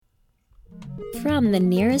From the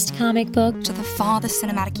nearest comic book to the farthest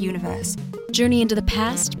cinematic universe. Journey into the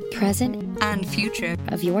past, present, and future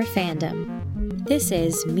of your fandom. This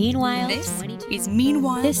is Meanwhile. This is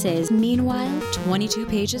Meanwhile. This is Meanwhile 22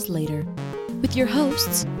 Pages Later. With your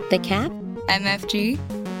hosts, The Cap, MFG,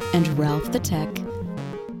 and Ralph the Tech.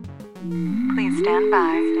 Please stand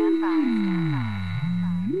by.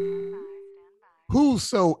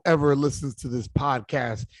 Whosoever listens to this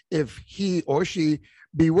podcast, if he or she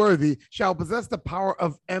be worthy, shall possess the power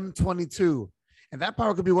of M22. And that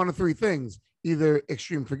power could be one of three things: either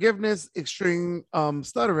extreme forgiveness, extreme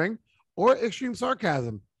stuttering, or extreme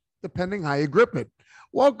sarcasm, depending how you grip it.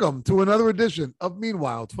 Welcome to another edition of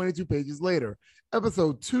Meanwhile 22 Pages Later,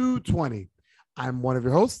 episode 220. I'm one of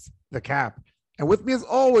your hosts, The Cap. And with me, as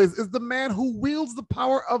always, is the man who wields the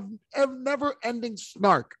power of never-ending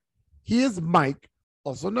snark. He is Mike,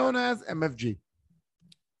 also known as MFG.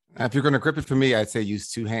 If you're going to grip it for me, I'd say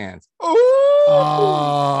use two hands.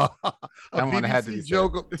 Oh, That one had to be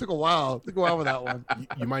joke. It took a while. For that one.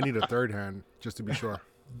 You might need a third hand just to be sure.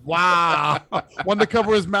 Wow. One to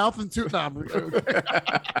cover his mouth and two.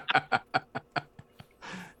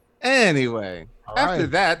 Anyway, All after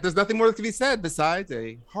right. that, there's nothing more that can be said besides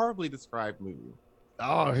a horribly described movie.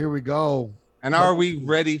 Oh, here we go. And are we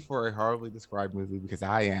ready for a horribly described movie? Because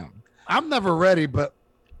I am. I'm never ready, but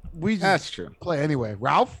we just That's true. play anyway.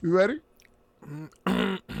 Ralph, you ready?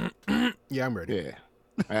 Yeah, I'm ready. Yeah.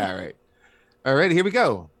 All right. All right, here we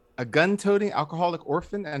go. A gun-toting alcoholic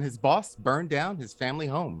orphan and his boss burned down his family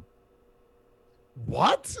home.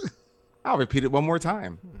 What? I'll repeat it one more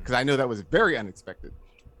time because I know that was very unexpected.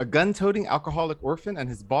 A gun-toting alcoholic orphan and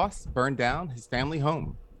his boss burned down his family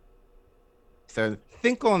home. So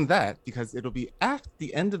think on that because it'll be at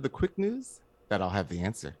the end of the quick news that I'll have the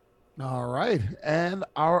answer. All right. And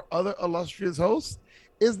our other illustrious host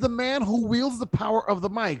is the man who wields the power of the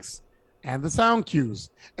mics and the sound cues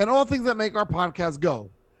and all things that make our podcast go,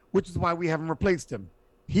 which is why we haven't replaced him.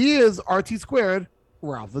 He is RT squared,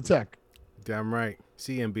 Ralph the Tech. Damn right.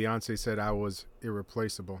 See, and Beyonce said I was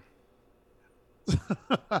irreplaceable.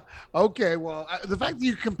 Okay, well, the fact that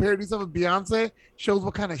you compared yourself with Beyonce shows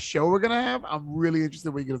what kind of show we're going to have. I'm really interested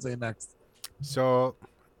in what you're going to say next. So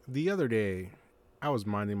the other day, I was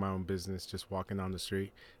minding my own business, just walking down the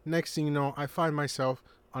street. Next thing you know, I find myself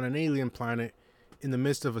on an alien planet in the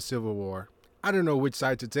midst of a civil war. I don't know which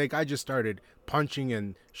side to take. I just started punching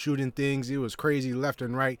and shooting things. It was crazy left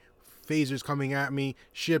and right. Phasers coming at me,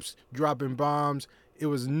 ships dropping bombs. It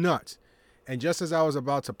was nuts. And just as I was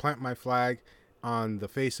about to plant my flag on the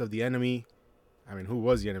face of the enemy, I mean, who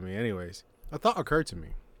was the enemy anyways? A thought occurred to me.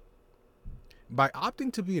 By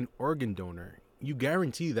opting to be an organ donor, you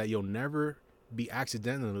guarantee that you'll never be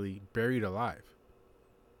accidentally buried alive.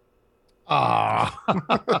 Ah.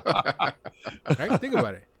 Right? Think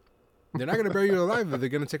about it. They're not going to bury you alive, but they're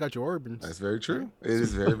going to take out your organs. That's very true. It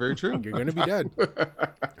is very, very true. You're going to be dead.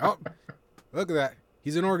 Oh, look at that.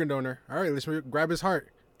 He's an organ donor. All right, let's grab his heart.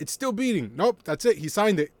 It's still beating. Nope, that's it. He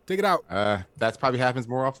signed it. Take it out. That probably happens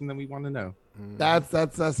more often than we want to know. That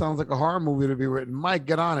sounds like a horror movie to be written. Mike,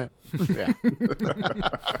 get on it. Yeah.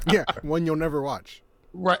 Yeah, one you'll never watch.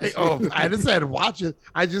 Right. Oh, I didn't say I'd watch it.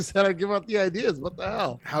 I just said I'd give out the ideas. What the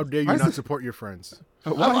hell? How dare you Why is not it- support your friends?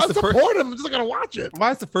 I support him. I'm just not going to watch it.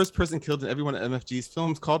 Why is the first person killed in every one of MFG's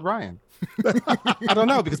films called Ryan? I don't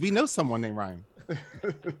know, because we know someone named Ryan.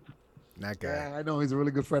 That guy. Yeah, I know. He's a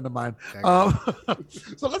really good friend of mine. That guy.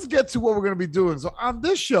 So let's get to what we're going to be doing. So on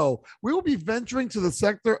this show, we will be venturing to the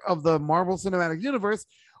sector of the Marvel Cinematic Universe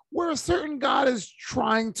where a certain god is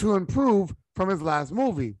trying to improve from his last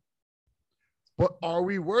movie. But are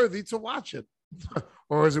we worthy to watch it?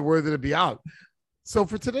 Or is it worthy to be out? So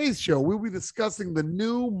for today's show, we'll be discussing the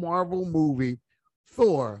new Marvel movie,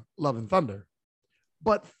 Thor: Love and Thunder.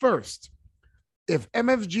 But first, if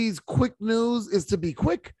MFG's quick news is to be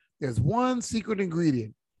quick, there's one secret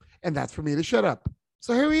ingredient, and that's for me to shut up.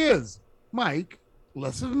 So here he is, Mike,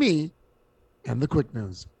 less of me, and the quick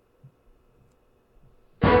news.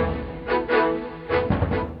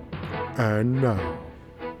 And now,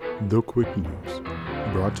 the quick news,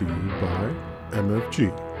 brought to you by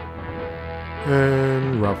MFG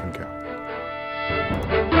and Ralph and Cap.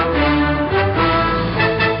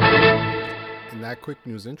 And that quick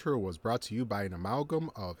news intro was brought to you by an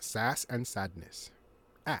amalgam of sass and sadness.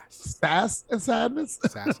 Ass. Sass and sadness?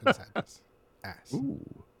 Sass and sadness. Ass. Ooh.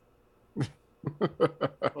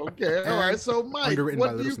 Okay, all right. So, Mike, Underwritten by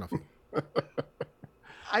what do Little you... Snuffy.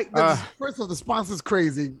 First of all, the sponsor's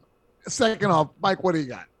crazy. Second off, Mike, what do you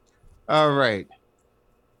got? All right.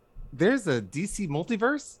 There's a DC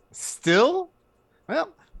multiverse still?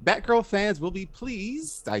 Well, Batgirl fans will be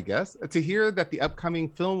pleased, I guess, to hear that the upcoming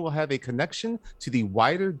film will have a connection to the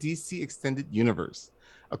wider DC extended universe.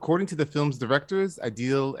 According to the film's directors,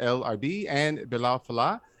 Adil El Arbi and Bilal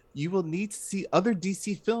Fallah, you will need to see other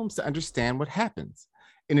DC films to understand what happens.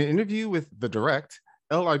 In an interview with The Direct,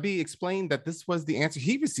 El Arbi explained that this was the answer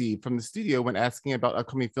he received from the studio when asking about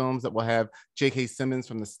upcoming films that will have J.K. Simmons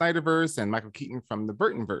from the Snyderverse and Michael Keaton from the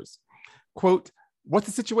Burtonverse. Quote, what's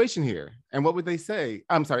the situation here? And what would they say?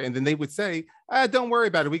 I'm sorry. And then they would say, don't worry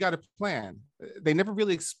about it. We got a plan. They never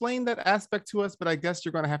really explained that aspect to us, but I guess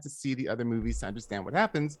you're going to have to see the other movies to understand what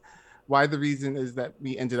happens. Why the reason is that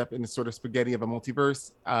we ended up in a sort of spaghetti of a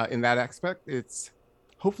multiverse. In that aspect, it's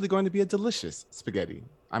hopefully going to be a delicious spaghetti.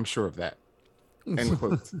 I'm sure of that. End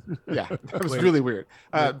quote. Yeah, that was really weird.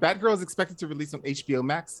 Batgirl is expected to release on HBO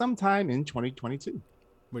Max sometime in 2022.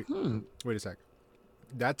 Wait a sec.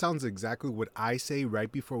 That sounds exactly what I say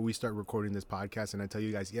right before we start recording this podcast, and I tell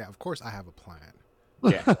you guys, yeah, of course I have a plan.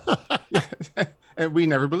 Yeah. And we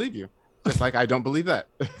never believe you. Just like I don't believe that.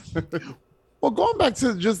 Well, going back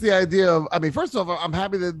to just the idea of, I mean, first off, I'm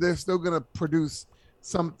happy that they're still going to produce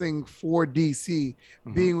something for DC,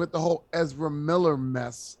 being with the whole Ezra Miller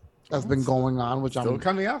mess that's been going on, which still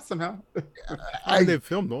coming out somehow. They've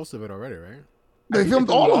filmed most of it already, right? They filmed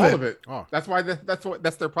all of it. Oh, that's why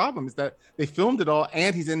that's their problem, is that they filmed it all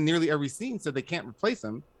and he's in nearly every scene, so they can't replace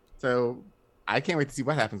him. So I can't wait to see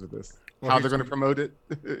what happens with this. How they're going to promote it.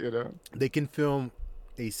 You know, they can film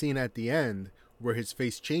a scene at the end where his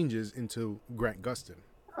face changes into Grant Gustin.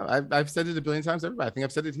 I've said it a billion times. Everybody, I think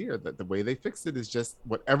I've said it here, that the way they fixed it is just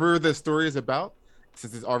whatever the story is about.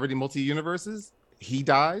 Since it's already multi-universes, he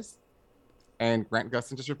dies, and Grant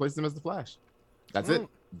Gustin just replaces him as the Flash. That's it.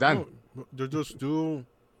 Done. They just do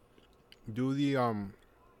the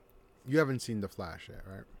You haven't seen the Flash yet,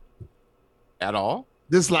 right? At all?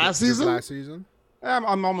 This last season? Last season?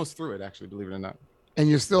 I'm almost through it, actually, believe it or not. And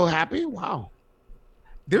you're still happy? Wow.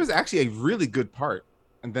 There was actually a really good part,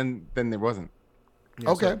 and then there wasn't.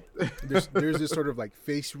 Yeah, okay. So there's this sort of like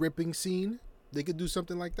face ripping scene. They could do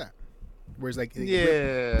something like that. Whereas like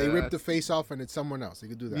they rip the face off and it's someone else. They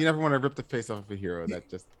could do that. You never want to rip the face off of a hero. That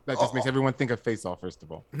just makes everyone think of Face Off, first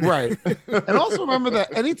of all. Right. And also remember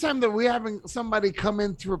that anytime that we're having somebody come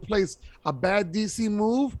in to replace a bad DC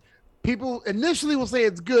move, people initially will say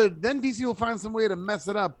it's good, then DC will find some way to mess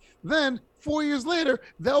it up. Then 4 years later,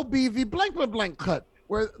 there'll be the blank blank blank cut,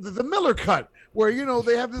 where the Miller cut, where, you know,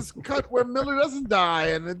 they have this cut where Miller doesn't die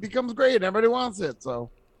and it becomes great and everybody wants it. So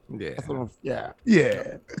yeah.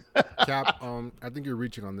 Cap, I think you're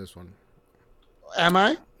reaching on this one. Am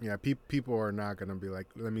I? Yeah, people are not gonna be like,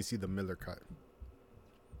 let me see the Miller cut.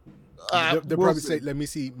 They'll we'll probably see. say, let me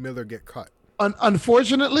see Miller get cut.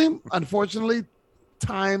 Unfortunately,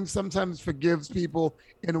 time sometimes forgives people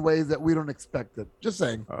in ways that we don't expect it. Just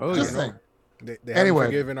saying. Just saying. They Anyway.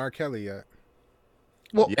 haven't forgiven R. Kelly yet.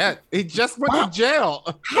 Well, Yeah, he just went Wow. to jail.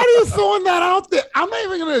 how are you throwing that out there? I'm not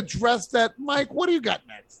even going to address that. Mike, what do you got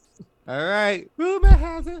next? All right. Rumor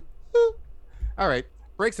has it. Woo. All right.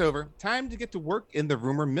 Break's over. Time to get to work in the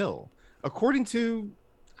rumor mill. According to,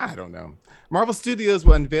 I don't know, Marvel Studios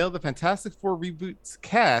will unveil the Fantastic Four reboots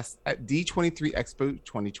cast at D23 Expo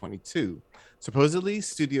 2022. Supposedly,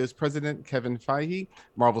 Studios president Kevin Feige,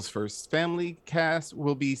 Marvel's first family cast,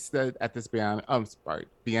 will be said at this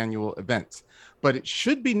biannual event. But it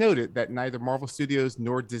should be noted that neither Marvel Studios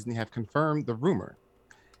nor Disney have confirmed the rumor.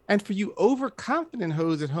 And for you overconfident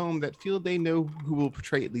hoes at home that feel they know who will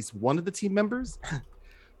portray at least one of the team members,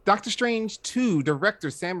 Doctor Strange 2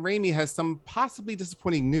 director Sam Raimi has some possibly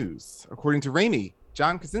disappointing news. According to Raimi,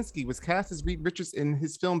 John Krasinski was cast as Reed Richards in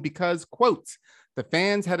his film because, quote, the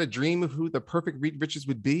fans had a dream of who the perfect Reed Richards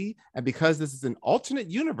would be, and because this is an alternate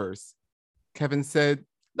universe, Kevin said,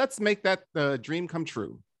 let's make that the dream come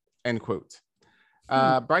true, end quote.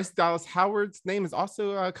 Bryce Dallas Howard's name has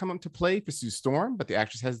also come up to play for Sue Storm, but the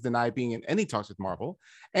actress has denied being in any talks with Marvel.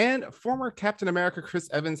 And former Captain America Chris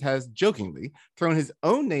Evans has jokingly thrown his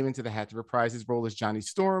own name into the hat to reprise his role as Johnny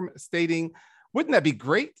Storm, stating, wouldn't that be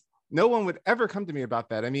great? No one would ever come to me about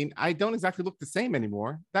that. I mean, I don't exactly look the same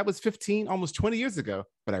anymore. That was 15, almost 20 years ago,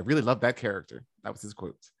 but I really love that character. That was his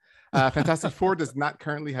quote. Fantastic Four does not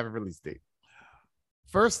currently have a release date.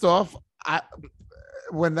 First off,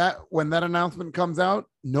 when that announcement comes out,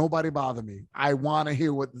 nobody bother me. I want to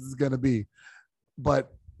hear what this is going to be.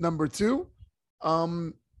 But number two,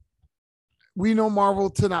 we know Marvel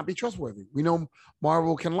to not be trustworthy. We know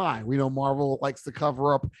Marvel can lie. We know Marvel likes to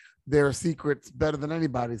cover up their secrets better than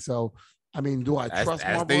anybody. So, I mean, do I trust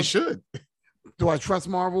Marvel? They should. Do I trust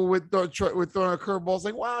Marvel with throwing a curveball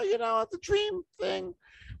saying, well, you know, it's a dream thing?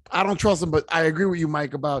 I don't trust him, but I agree with you,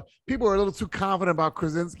 Mike, about people are a little too confident about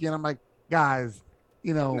Krasinski. And I'm like, guys,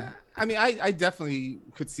 you know. Nah, I mean, I definitely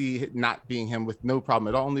could see it not being him with no problem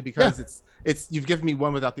at all, only because it's you've given me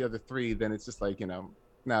one without the other three, then it's just like,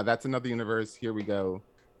 now that's another universe. Here we go.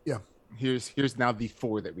 Yeah. Here's now the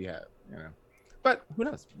four that we have, But who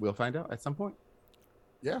knows? We'll find out at some point.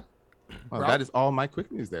 Yeah. Well, that is all my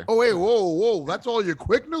quick news there. Oh, wait, whoa. That's all your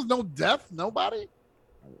quick news? No death? Nobody?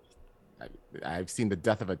 I've seen the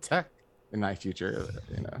death of a tech in my future,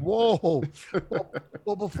 Whoa.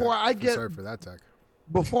 Well, before I get Sorry for that, Tech.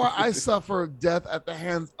 before I suffer death at the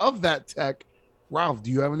hands of that tech, Ralph,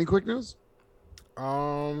 do you have any quick news?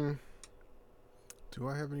 Do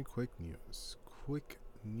I have any quick news? Quick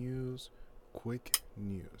news.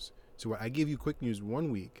 So what? I give you quick news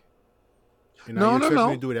 1 week. And now you expect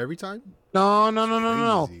me to do it every time? No.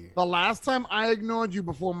 Crazy. The last time I ignored you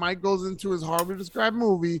before Mike goes into his horribly described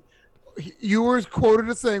movie, you were quoted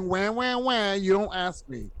as saying, wham, wham, wham, you don't ask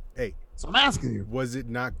me. Hey. So I'm asking you. Was it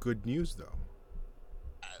not good news, though?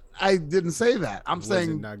 I didn't say that. I'm saying.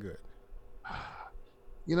 Was it not good?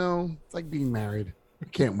 It's like being married. You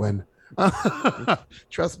can't win.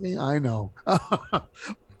 Trust me, I know.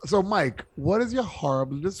 So, Mike, what is your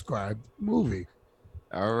horribly described movie?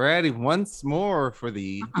 Alrighty, once more for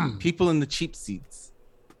the people in the cheap seats.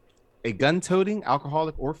 A gun-toting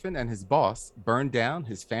alcoholic orphan and his boss burned down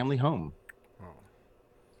his family home.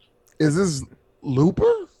 Is this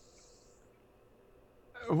Looper?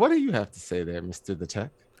 What do you have to say there, Mr. the Tech?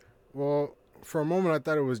 Well, for a moment I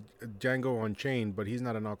thought it was Django Unchained, but he's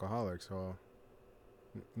not an alcoholic, so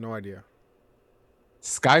no idea.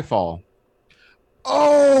 Skyfall.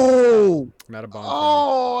 Oh! Not a Bond.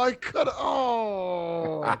 Oh, I could.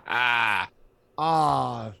 Oh.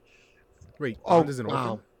 Wait, Oh, Bond is an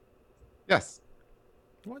wow. orphan? Yes,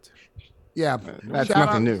 What? Yeah. that's Shout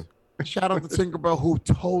nothing out- new. Shout out to Tinkerbell, who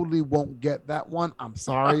totally won't get that one. I'm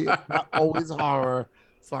sorry. It's not always horror.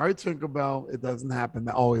 Sorry, Tinkerbell. It doesn't happen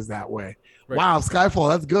always that way. Right. Wow, Skyfall.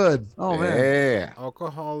 That's good. Oh, man. Yeah,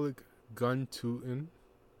 Alcoholic, gun tooting,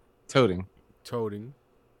 toting. tooting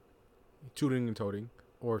and toting,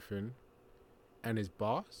 orphan, and his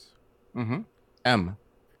boss. Mm-hmm. M.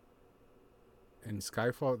 And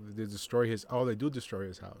Skyfall, they destroy his. Oh, they do destroy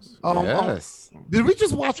his house. Yes. Did we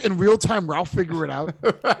just watch in real time Ralph figure it out?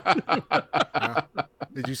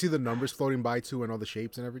 Did you see the numbers floating by too, and all the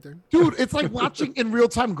shapes and everything? Dude, it's like watching in real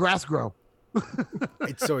time grass grow.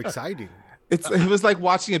 It's so exciting. It was like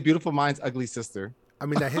watching A Beautiful Mind's ugly sister. I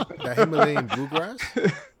mean, that Himalayan bluegrass.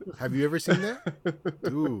 Have you ever seen that,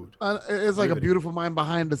 dude? It's like a Riveting. beautiful mind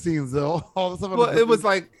behind the scenes, though. All the stuff. Well, it was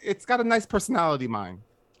like it's got a nice personality, mind.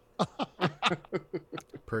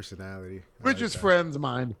 Personality. I Which like is that. friend's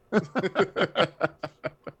mind.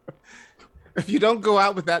 If you don't go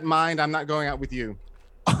out with that mind, I'm not going out with you.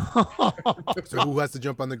 So who has to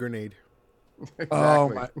jump on the grenade? Exactly. Oh,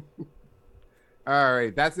 my. All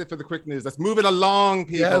right, that's it for the quick news. Let's move it along,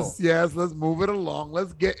 people. Yes. Let's move it along.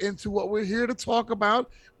 Let's get into what we're here to talk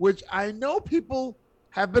about, which I know people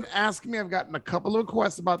have been asking me. I've gotten a couple of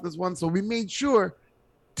requests about this one, so we made sure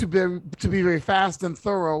to be very fast and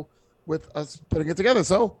thorough with us putting it together.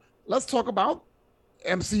 So let's talk about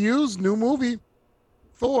MCU's new movie,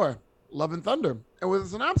 Thor: Love and Thunder. And with a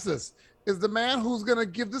synopsis is the man who's going to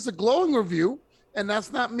give this a glowing review, and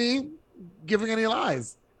that's not me giving any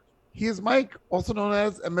lies. He is Mike, also known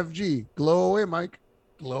as MFG. Glow away, Mike.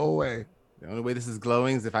 Glow away. The only way this is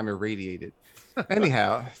glowing is if I'm irradiated.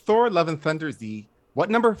 Anyhow, Thor: Love and Thunder is the what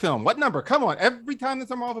number film? What number? Come on! Every time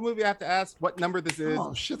there's a Marvel movie, I have to ask what number this is.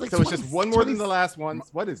 Oh shit! Like So it's just one more than the last ones.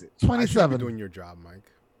 What is it? I should be 27. doing your job, Mike.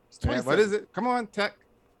 Yeah, what is it? Come on, Tech.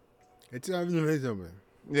 It's something.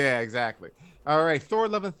 Yeah, exactly. All right, Thor: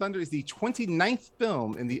 Love and Thunder is the 29th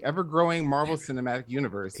film in the ever-growing Marvel Cinematic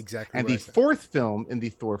Universe, Exactly. and what the I said. fourth film in the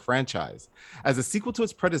Thor franchise. As a sequel to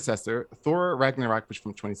its predecessor, Thor: Ragnarok, which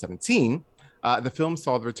from 2017, the film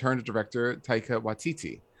saw the return of director Taika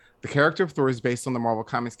Waititi. The character of Thor is based on the Marvel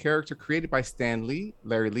Comics character created by Stan Lee,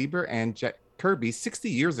 Larry Lieber, and Jack Kirby 60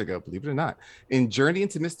 years ago, believe it or not, in Journey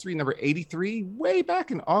into Mystery number 83, way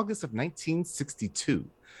back in August of 1962.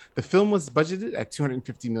 The film was budgeted at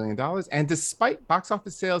 $250 million, and despite box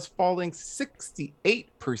office sales falling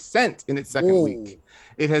 68% in its second Whoa. week,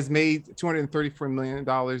 it has made $234 million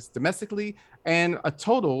domestically and a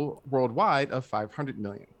total worldwide of $500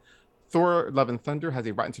 million. Thor: Love and Thunder has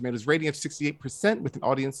a Rotten Tomatoes rating of 68% with an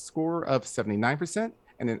audience score of 79%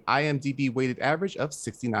 and an IMDb weighted average of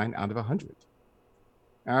 69 out of 100.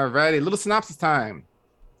 All righty, little synopsis time.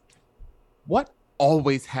 What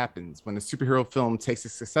always happens when a superhero film takes a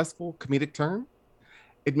successful comedic turn?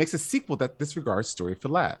 It makes a sequel that disregards story for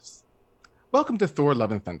laughs. Welcome to Thor: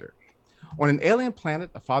 Love and Thunder. On an alien planet,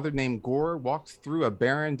 a father named Gore walks through a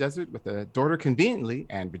barren desert with a daughter conveniently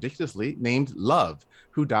and ridiculously named Love,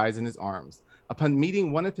 who dies in his arms. Upon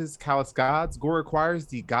meeting one of his callous gods, Gore acquires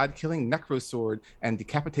the god-killing Necro Sword and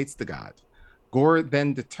decapitates the god. Gore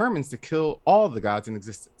then determines to kill all the gods in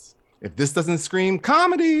existence. If this doesn't scream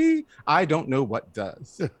comedy, I don't know what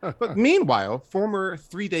does. But meanwhile, former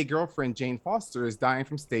 3-day girlfriend Jane Foster is dying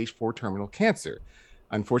from stage 4 terminal cancer.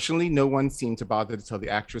 Unfortunately, no one seemed to bother to tell the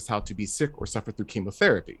actress how to be sick or suffer through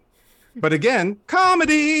chemotherapy. But again,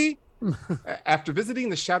 comedy! After visiting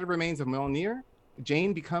the shattered remains of Mjolnir,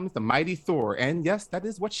 Jane becomes the mighty Thor, and yes, that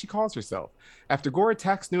is what she calls herself. After Gore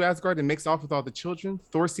attacks New Asgard and makes off with all the children,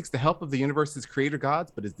 Thor seeks the help of the universe's creator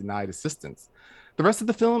gods, but is denied assistance. The rest of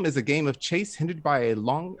the film is a game of chase hindered by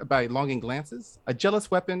longing glances, a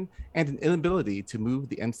jealous weapon, and an inability to move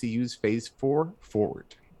the MCU's Phase 4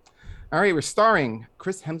 forward. All right, we're starring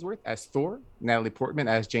Chris Hemsworth as Thor, Natalie Portman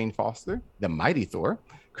as Jane Foster, the mighty Thor,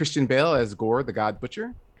 Christian Bale as Gore, the God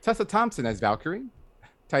Butcher, Tessa Thompson as Valkyrie,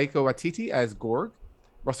 Taika Waititi as Gorg,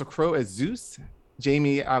 Russell Crowe as Zeus,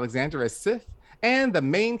 Jamie Alexander as Sif, and the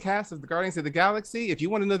main cast of the Guardians of the Galaxy. If you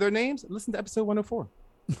want to know their names, listen to episode 104.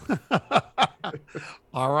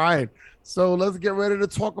 All right. So let's get ready to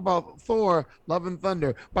talk about Thor: Love and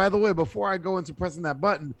Thunder. By the way, before I go into pressing that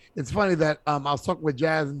button, it's funny that I was talking with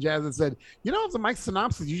Jazz, and Jazz had said, you know, if the Mike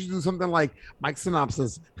Synopsis, you should do something like Mike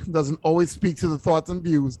Synopsis doesn't always speak to the thoughts and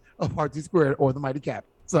views of RT Squared or the Mighty Cap.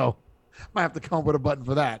 So might have to come up with a button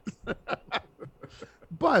for that.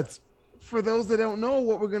 But for those that don't know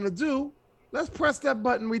what we're going to do, let's press that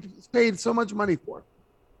button we paid so much money for.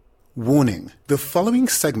 Warning, the following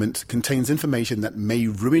segment contains information that may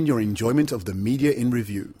ruin your enjoyment of the media in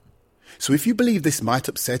review. So if you believe this might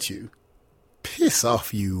upset you, piss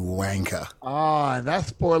off, you wanker. And that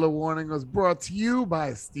spoiler warning was brought to you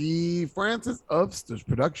by Steve Francis of Stush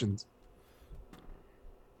Productions.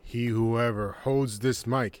 He whoever holds this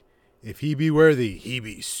mic, if he be worthy, he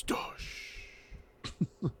be stush.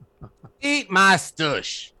 Eat my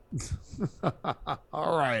stush.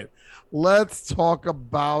 All right, let's talk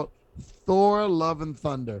about Thor: Love and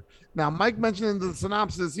Thunder. Now, Mike mentioned in the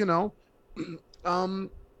synopsis, you know,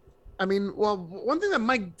 I mean, well, one thing that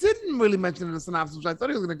Mike didn't really mention in the synopsis, which I thought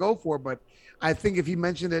he was going to go for, but I think if he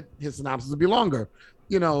mentioned it, his synopsis would be longer.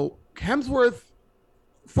 You know, Hemsworth,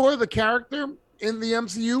 Thor, the character in the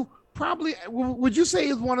MCU, probably, would you say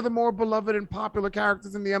is one of the more beloved and popular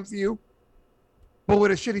characters in the MCU, but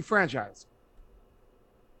with a shitty franchise?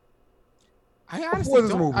 I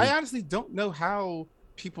honestly don't know how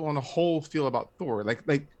people on the whole feel about Thor. Like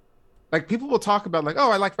people will talk about like,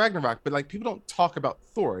 oh, I like Ragnarok, but like people don't talk about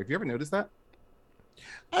Thor. Have you ever noticed that?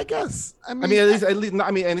 I guess. I mean, at least,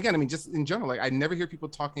 I mean, and again, I mean, just in general, like I never hear people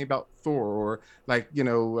talking about Thor or like, you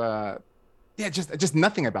know, just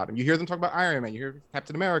nothing about him. You hear them talk about Iron Man, you hear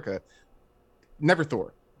Captain America, never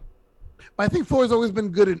Thor. I think Thor's always been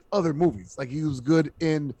good in other movies. Like he was good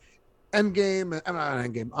in Endgame,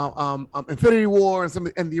 Infinity War,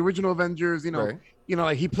 and the original Avengers. You know, Right. You know,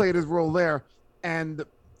 like he played his role there. And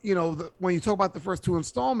you know, when you talk about the first two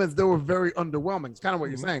installments, they were very underwhelming. It's kind of what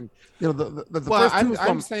you're saying. You know, the first two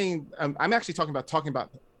installments. I'm actually talking about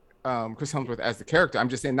Chris Hemsworth as the character. I'm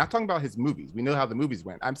just saying, not talking about his movies. We know how the movies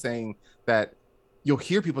went. I'm saying that you'll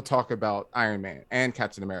hear people talk about Iron Man and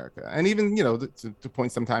Captain America, and even, you know, to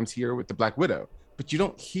point sometimes here with the Black Widow, but you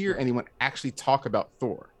don't hear anyone actually talk about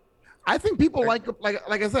Thor. I think people like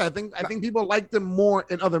I said, I think people liked him more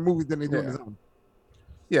in other movies than they do in his own.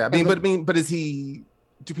 Yeah, but is he?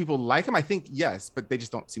 Do people like him? I think yes, but they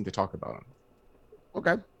just don't seem to talk about him.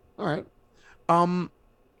 Okay, all right. What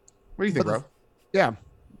do you think, bro? Yeah,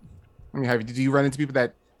 I mean, do you run into people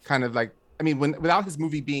that kind of like? I mean, without his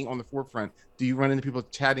movie being on the forefront, do you run into people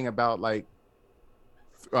chatting about like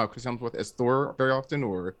Chris Hemsworth as Thor very often,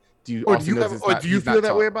 or do you? Do you feel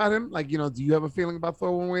that way about him? Like, you know, do you have a feeling about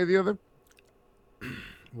Thor one way or the other?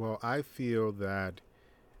 Well, I feel that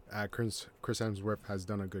Chris Hemsworth has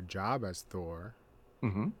done a good job as Thor.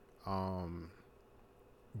 Mm-hmm.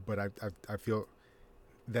 But I feel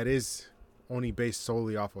that is only based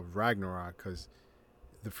solely off of Ragnarok, because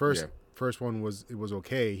the first one was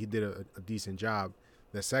okay. He did a decent job.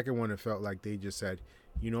 The second one, it felt like they just said,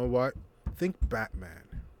 you know what? Think Batman.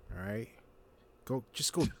 All right, go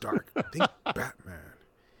dark. Think Batman.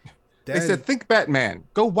 They said, think Batman.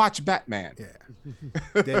 Go watch Batman.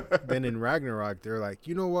 Yeah. then in Ragnarok, they're like,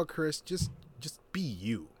 you know what, Chris? Just be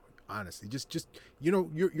you. Honestly, just you know,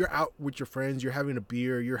 you're out with your friends, you're having a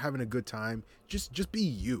beer, you're having a good time. Just be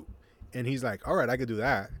you. And he's like, all right, I could do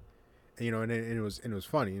that. And you know, and it was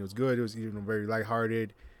funny. It was good. It was, you know, very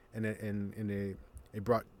lighthearted, and they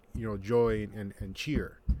brought joy and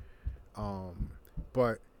cheer.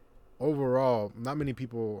 But overall, not many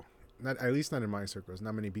people, not at least not in my circles,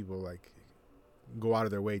 not many people like go out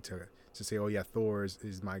of their way to say, oh yeah, Thor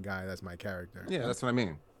is my guy, that's my character. Yeah, that's what I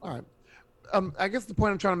mean. All right. I guess the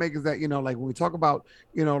point I'm trying to make is that, like when we talk about,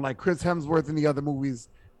 like Chris Hemsworth in the other movies,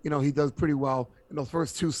 he does pretty well. And those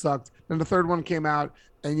first two sucked. Then the third one came out,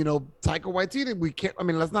 and Taika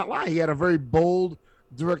Waititi, let's not lie, he had a very bold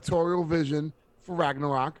directorial vision for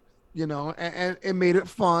Ragnarok, and it made it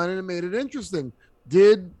fun and it made it interesting.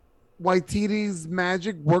 Did Waititi's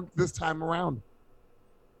magic work this time around?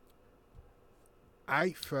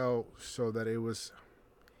 I felt so that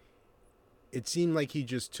it seemed like he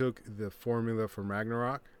just took the formula from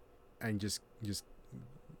Ragnarok and just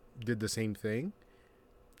did the same thing.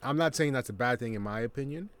 I'm not saying that's a bad thing in my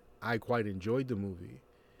opinion. I quite enjoyed the movie.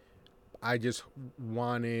 I just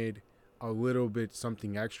wanted a little bit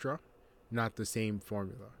something extra, not the same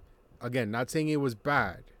formula. Again, not saying it was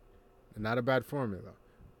bad, not a bad formula,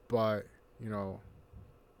 but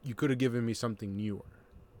you could have given me something newer.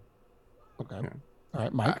 Okay. Yeah. All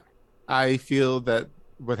right, Mike. I feel that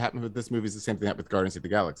what happened with this movie is the same thing that happened with Guardians of the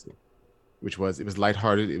Galaxy, which was it was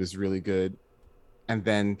lighthearted, it was really good, and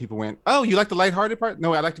then people went, "Oh, you like the lighthearted part?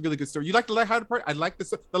 No, I like the really good story. You like the lighthearted part? I like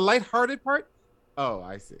the lighthearted part. Oh,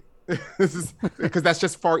 I see. This is because that's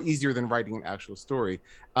just far easier than writing an actual story.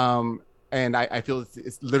 And I feel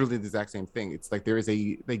it's literally the exact same thing. It's like there is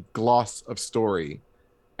a gloss of story,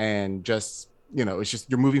 and just it's just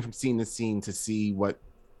you're moving from scene to scene to see what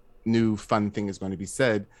new fun thing is going to be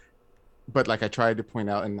said. But like I tried to point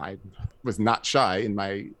out, and I was not shy in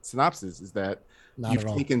my synopsis, is that you've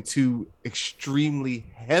taken two extremely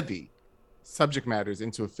heavy subject matters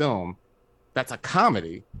into a film that's a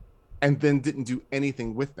comedy, and then didn't do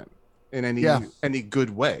anything with them in any good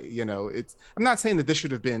way. I'm not saying that this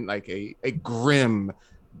should have been like a grim,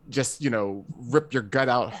 just rip your gut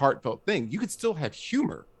out, heartfelt thing. You could still have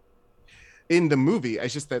humor in the movie.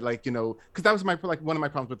 It's just that because that was one of my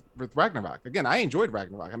problems with Ragnarok. Again, I enjoyed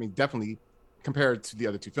Ragnarok. I mean, definitely compared to the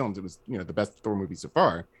other two films, it was the best Thor movie so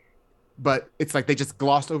far. But it's like they just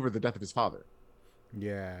glossed over the death of his father.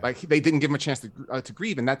 Yeah, like they didn't give him a chance to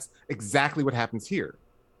grieve, and that's exactly what happens here.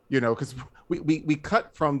 Because we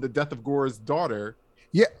cut from the death of Gore's daughter,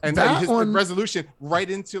 and his resolution right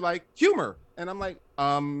into like humor, and I'm like,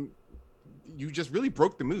 you just really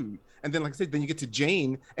broke the mood. And then, like I said, then you get to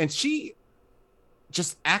Jane, and she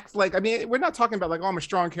just acts like, we're not talking about like, oh, I'm a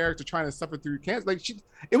strong character trying to suffer through cancer. Like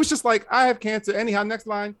it was just like, I have cancer. Anyhow, next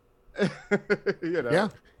line. Yeah,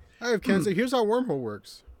 I have cancer. Here's how wormhole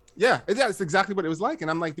works. Yeah, it's exactly what it was like.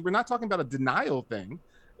 And I'm like, we're not talking about a denial thing.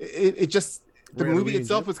 It just, the movie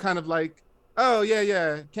itself was kind of like, oh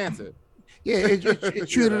yeah, cancer. Yeah, it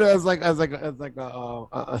treated it as like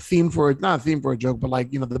a theme for not a theme for a joke, but like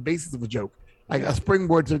the basis of a joke, like a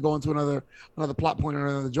springboard to go into another plot point or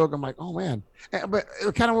another joke. I'm like, oh man, but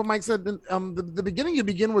kind of what Mike said. The beginning, you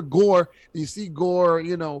begin with Gore, and you see Gore,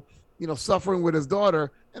 suffering with his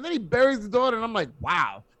daughter, and then he buries the daughter, and I'm like,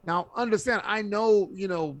 wow. Now understand, I know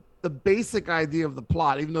the basic idea of the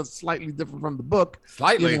plot, even though it's slightly different from the book,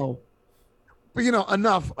 slightly. But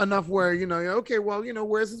enough where okay, well,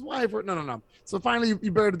 where's his wife? Or no. So finally,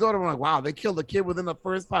 you bury the daughter. I'm like, wow, they killed the kid within the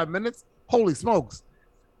first 5 minutes. Holy smokes!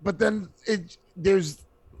 But then there's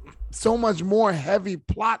so much more heavy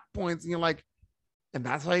plot points, and you're like, and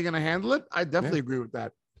that's how you're gonna handle it. I definitely agree with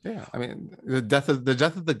that. Yeah, the death of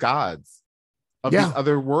the gods of these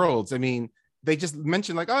other worlds. They just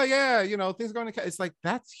mentioned like, oh yeah, things are going to. It's like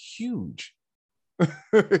that's huge.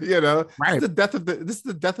 Right. This is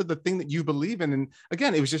the death of the thing that you believe in. And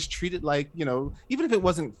again, it was just treated like, even if it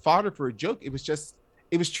wasn't fodder for a joke, it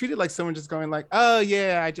was treated like someone just going like, oh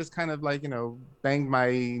yeah, I just kind of like, banged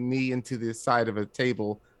my knee into the side of a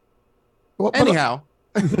table. Well, anyhow.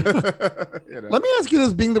 Let me ask you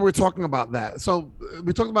this, being that we're talking about that. So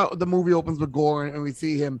we talked about the movie opens with Gore and we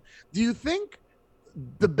see him. Do you think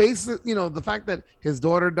the basis, the fact that his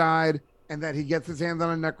daughter died and that he gets his hands on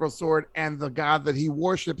a necro sword and the god that he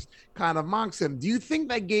worships kind of mocks him, do you think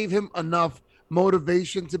that gave him enough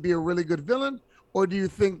motivation to be a really good villain? Or do you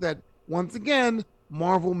think that, once again,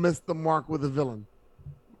 Marvel missed the mark with a villain?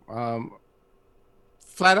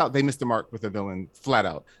 Flat out, they missed the mark with a villain, flat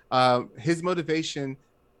out. His motivation,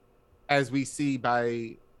 as we see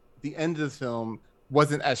by the end of the film,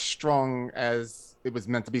 wasn't as strong as it was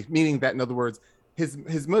meant to be, meaning that, in other words,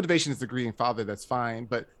 his motivation is the grieving father, that's fine,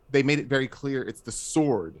 but they made it very clear it's the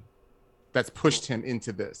sword that's pushed him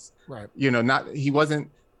into this. Right. He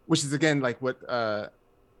wasn't, which is again like what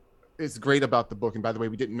is great about the book. And by the way,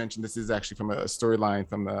 we didn't mention this is actually from a storyline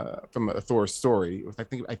from a Thor story. I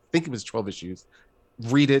think it was 12 issues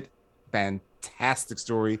read it. Fantastic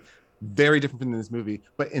story, very different from this movie.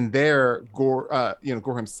 But in there, Gore,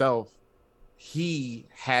 Gore himself, he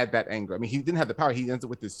had that anger. I mean, he didn't have the power. He ends up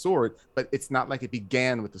with his sword, but it's not like it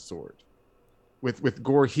began with the sword. With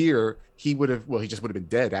Gore here, he just would have been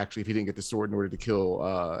dead actually if he didn't get the sword in order to kill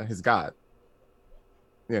his god.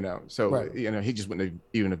 So Right. he just wouldn't have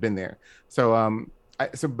even have been there. So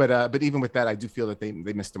but even with that, I do feel that they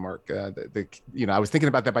missed the mark. I was thinking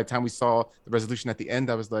about that by the time we saw the resolution at the end.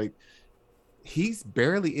 I was like, he's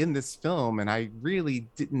barely in this film, and I really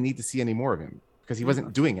didn't need to see any more of him because he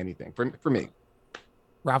wasn't doing anything for me.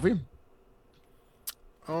 Ralphie?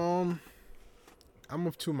 I'm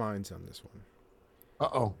of two minds on this one.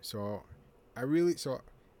 Uh-oh. So I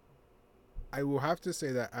will have to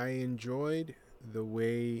say that I enjoyed the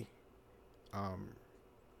way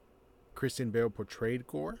Christian Bale portrayed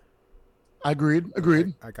Gore. Agreed.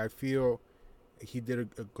 Like I feel he did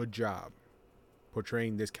a good job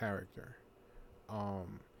portraying this character.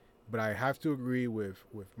 But I have to agree with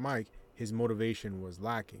Mike. His motivation was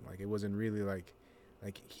lacking. Like it wasn't really like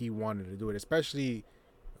he wanted to do it. Especially,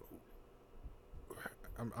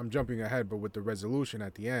 I'm jumping ahead, but with the resolution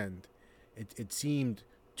at the end, it seemed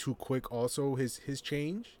too quick. Also, his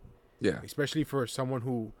change. Yeah. Especially for someone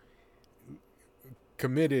who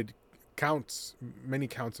committed many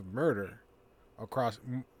counts of murder across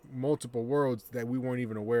multiple worlds that we weren't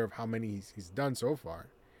even aware of how many he's done so far.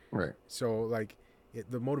 Right. So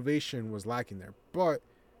the motivation was lacking there, but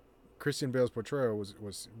Christian Bale's portrayal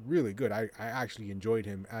was really good. I actually enjoyed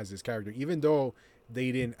him as this character, even though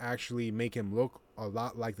they didn't actually make him look a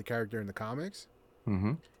lot like the character in the comics.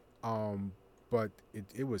 Mm-hmm. But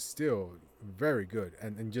it was still very good,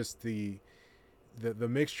 and just the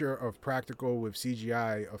mixture of practical with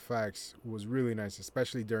CGI effects was really nice,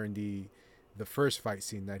 especially during the first fight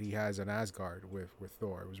scene that he has in Asgard with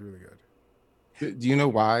Thor. It was really good. Do you know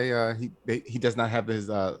why he does not have his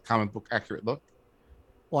comic book accurate look?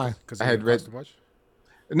 Why? Because I had read too much.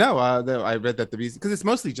 No, I read that the reason because it's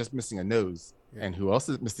mostly just missing a nose. Yeah. And who else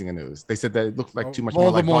is missing a nose? They said that it looked like too much more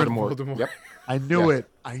like Voldemort. Yep. I knew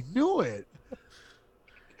it.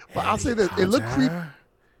 But I'll say this: it looked creepy.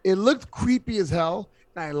 It looked creepy as hell,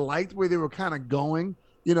 and I liked where they were kind of going.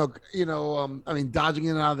 I mean, dodging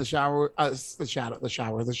in and out of the shower, the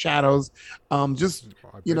shadows. Just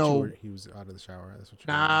I bet you know, he was out of the shower. That's what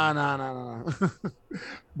nah.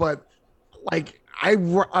 But like, I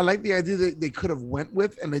like the idea that they could have went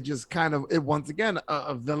with, and they just kind of once again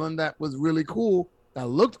a villain that was really cool, that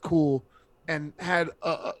looked cool, and had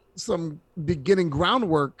some beginning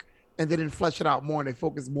groundwork, and they didn't flesh it out more, and they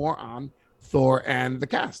focused more on Thor and the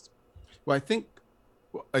cast. Well, I think,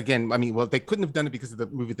 again, they couldn't have done it because of the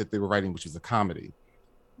movie that they were writing, which was a comedy,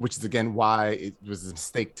 which is, again, why it was a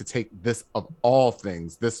mistake to take this, of all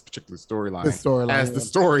things, this particular storyline as the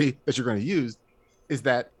story that you're going to use, is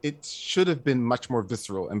that it should have been much more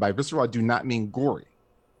visceral. And by visceral, I do not mean gory.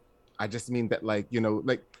 I just mean that,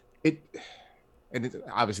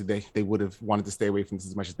 obviously they would have wanted to stay away from this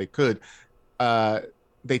as much as they could.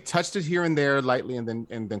 They touched it here and there lightly and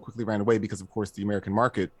then quickly ran away because, of course, the American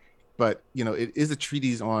market. But, it is a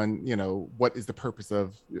treatise on, what is the purpose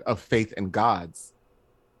of faith and gods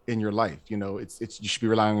in your life. It's you should be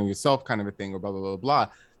relying on yourself kind of a thing, or blah, blah, blah, blah.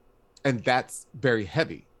 And that's very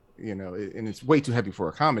heavy, and it's way too heavy for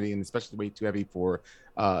a comedy, and especially way too heavy for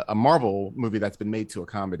a Marvel movie that's been made to a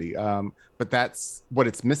comedy. But that's what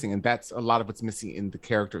it's missing. And that's a lot of what's missing in the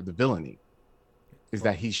character of the villainy, is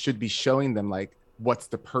that he should be showing them, what's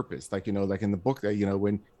the purpose? Like in the book,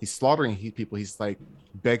 when he's slaughtering people, he's like,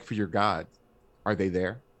 beg for your God. Are they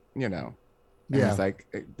there? And he's like,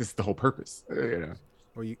 this is the whole purpose,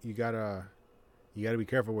 Well, you gotta be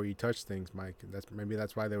careful where you touch things, Mike.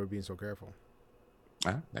 That's why they were being so careful.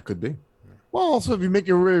 That could be. Well, also, if you make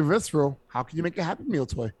it really visceral, how can you make a Happy Meal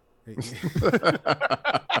toy?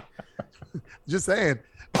 Just saying.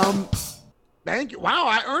 Thank you. Wow,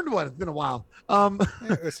 I earned one. It's been a while.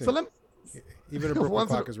 Listen, even a broken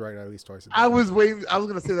clock is right at least twice a day. I was going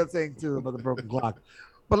to say that saying too about the broken clock.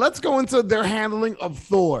 But let's go into their handling of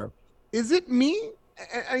Thor. Is it me?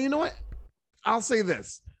 And you know what? I'll say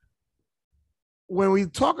this. When we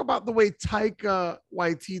talk about the way Taika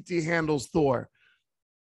Waititi handles Thor,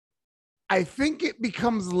 I think it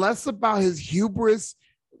becomes less about his hubris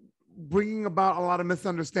bringing about a lot of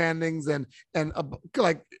misunderstandings and about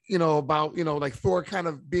Thor kind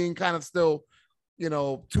of being kind of still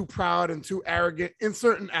too proud and too arrogant in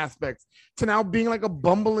certain aspects, to now being like a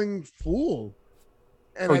bumbling fool.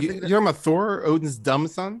 And you're my Thor, Odin's dumb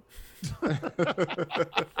son?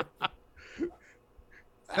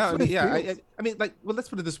 No, yeah. Let's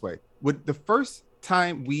put it this way. With the first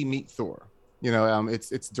time we meet Thor, You know, it's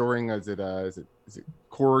during is it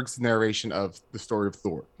Korg's narration of the story of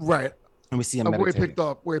Thor, Right. and we see him Where he meditating. picked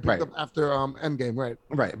up Right. after Endgame, right?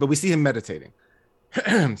 Right, but we see him meditating.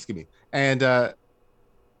 Excuse me. And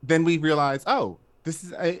then we realize, oh, this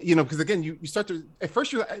is you know, because again, you start to at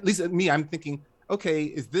first you're at least me, I'm thinking, okay,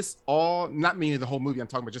 is this all not meaning the whole movie? I'm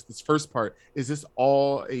talking about just this first part. Is this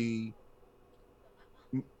all a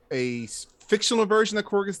fictional version that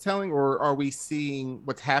Korg is telling, or are we seeing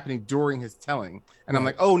what's happening during his telling? And I'm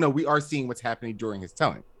like, oh no, we are seeing what's happening during his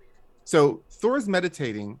telling. So Thor's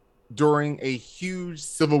meditating during a huge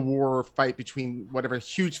civil war fight between whatever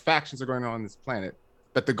huge factions are going on this planet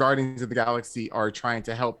that the Guardians of the Galaxy are trying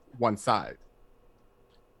to help one side.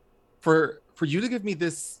 For you to give me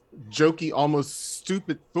this jokey, almost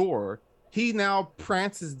stupid Thor, he now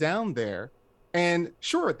prances down there, and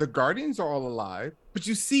sure, the Guardians are all alive, but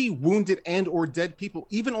you see wounded and or dead people,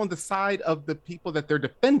 even on the side of the people that they're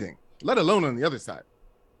defending, let alone on the other side.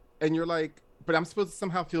 And you're like, but I'm supposed to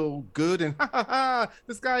somehow feel good and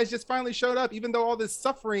this guy has just finally showed up, even though all this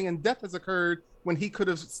suffering and death has occurred when he could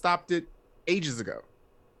have stopped it ages ago.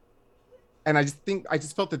 And I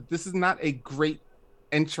just felt that this is not a great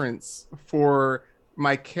entrance for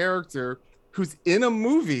my character who's in a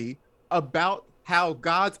movie about how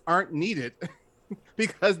gods aren't needed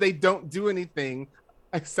because they don't do anything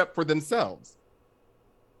except for themselves.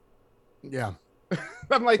 Yeah.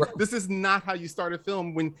 I'm like, this is not how you start a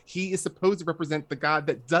film when he is supposed to represent the god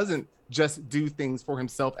that doesn't just do things for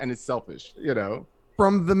himself and is selfish, you know?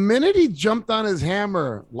 From the minute he jumped on his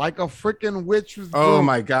hammer like a freaking witch was Oh doing.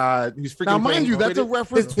 my God. He's freaking Now, mind playing you, that's a Quidditch.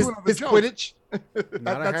 reference to another his joke. Quidditch.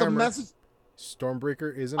 That's a message.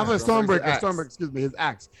 Stormbreaker isn't. I'm a a Stormbreaker, axe. excuse me, his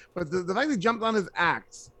axe. But the fact he jumped on his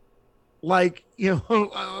axe, like, you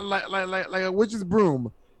know, like a witch's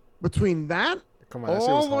broom, between that Come on, that shit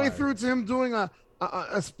all was the way hard. through to him doing a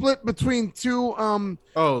split between two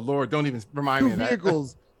Oh Lord, don't even remind me of that.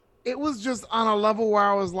 vehicles, it was just on a level where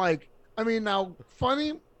I was like, I mean, now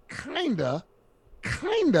funny, kinda,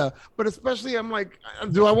 but especially I'm like,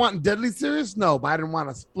 do I want deadly serious? No, but I didn't want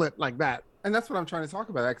to split like that. And that's what I'm trying to talk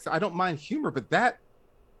about. I don't mind humor, but that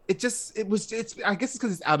I guess it's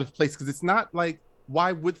because it's out of place, because it's not like,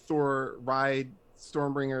 why would Thor ride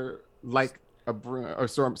Stormbringer like a broom or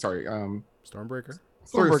Stormbreaker.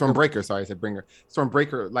 Stormbreaker, sorry, I said bringer.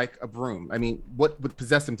 Stormbreaker like a broom. I mean, what would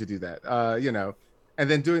possess him to do that? You know, and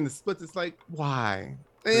then doing the splits, it's like, why?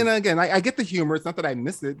 And again, I get the humor. It's not that I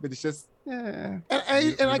miss it, but it's just, yeah. And I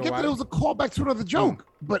know get why? that it was a callback to another joke,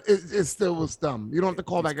 but it still was dumb. You don't have to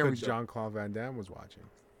call back every joke. Jean-Claude Van Damme was watching.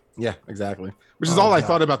 Yeah, exactly. Which is Oh, all I God.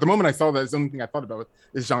 thought about. The moment I saw that, it's the only thing I thought about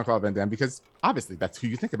is Jean-Claude Van Damme, because obviously that's who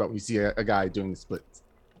you think about when you see a guy doing the splits.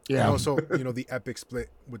 And Yeah. also, you know, the epic split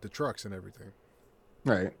with the trucks and everything.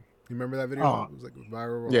 Right. You remember that video? Oh. It was like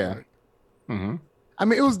viral. Yeah. Right? Mm-hmm. I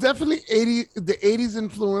mean, it was definitely the 80s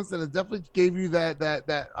influence, and it definitely gave you that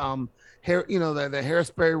hair, you know, the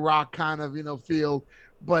Hairspray rock kind of, you know, feel.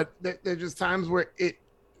 But there are just times where it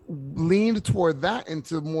leaned toward that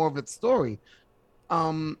into more of its story.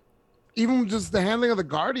 Even just the handling of the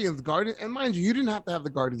Guardians, and mind you, you didn't have to have the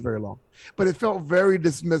Guardians very long, but it felt very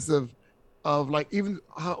dismissive of like even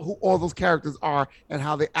who all those characters are and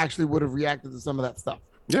how they actually would have reacted to some of that stuff.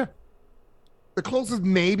 Yeah. The closest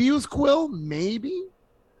maybe was Quill, maybe,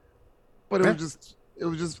 but it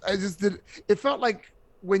felt like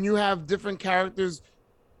when you have different characters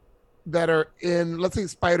that are in, let's say,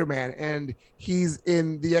 Spider-Man, and he's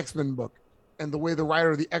in the X-Men book, and the way the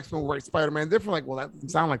writer of the X-Men will write Spider-Man different, like, well, that doesn't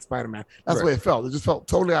sound like Spider-Man. That's the way it felt. It just felt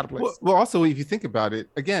totally out of place. Well, also, if you think about it,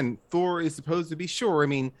 again, Thor is supposed to be, sure, I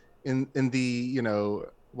mean, in the, you know,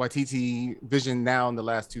 Waititi vision now in the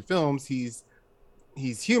last two films, he's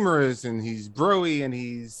humorous and he's broy and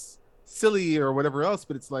he's silly or whatever else,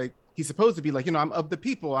 but it's like he's supposed to be like, you know, I'm of the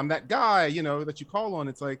people, I'm that guy, you know, that you call on.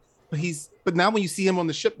 It's like, but now when you see him on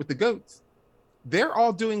the ship with the goats, they're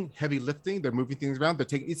all doing heavy lifting, they're moving things around,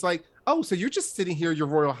 it's like, oh, so you're just sitting here, your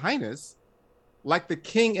Royal Highness, like the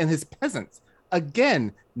king and his peasants.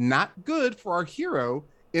 Again, not good for our hero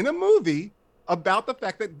in a movie about the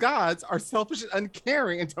fact that gods are selfish and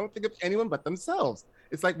uncaring and don't think of anyone but themselves.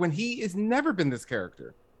 It's like, when he has never been this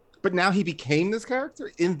character, but now he became this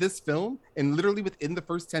character in this film, and literally within the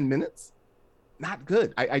first 10 minutes, not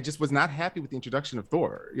good. I just was not happy with the introduction of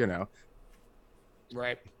Thor, you know?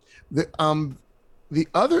 Right. The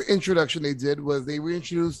other introduction they did was they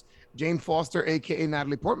reintroduced Jane Foster, aka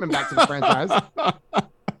Natalie Portman, back to the franchise.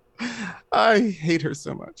 I hate her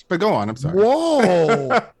so much. But go on, I'm sorry.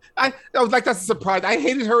 Whoa. I was like, that's a surprise. I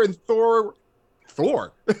hated her in Thor.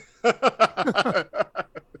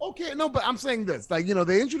 Okay, no, but I'm saying this, like, you know,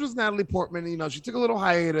 they introduced Natalie Portman, you know, she took a little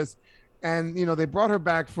hiatus, and they brought her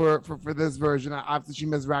back for this version after she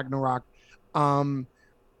missed Ragnarok. And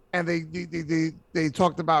they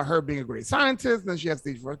talked about her being a great scientist, and then she had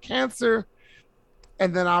stage 4 cancer,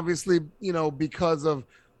 and then obviously because of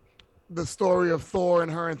the story of Thor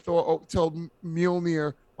and her and Thor told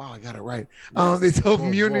Mjolnir. Wow, I got it right. They told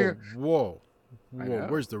Mjolnir. Whoa.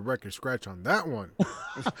 Where's the record scratch on that one?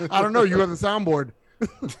 I don't know. You have the soundboard.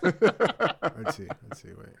 Let's see.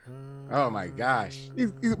 Wait. Oh my gosh.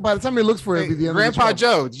 By the time he looks for it, it'll be the end Grandpa of the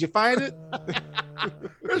show. Joe, did you find it?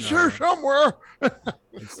 It's here somewhere.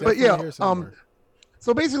 It's But definitely here somewhere.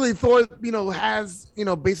 So basically, Thor, has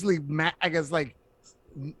basically, I guess, like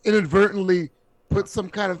inadvertently put some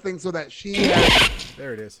kind of thing so that she has.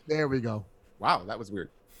 There it is. There we go. Wow, that was weird.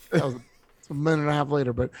 That was a minute and a half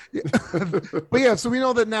later, but yeah. So we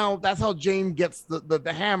know that now. That's how Jane gets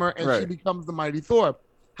the hammer, and she Right. becomes the mighty Thor.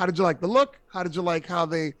 How did you like the look? How did you like how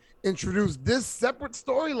they introduced this separate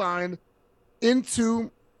storyline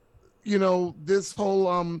into, this whole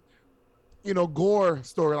Gore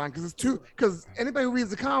storyline? Because it's two. Because anybody who reads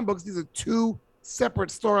the comic books, these are two separate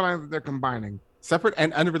storylines that they're combining. Separate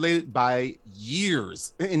and unrelated by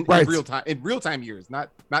years in Right. real time. In real time years, not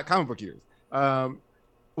comic book years.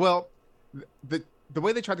 Well, the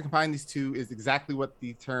way they tried to combine these two is exactly what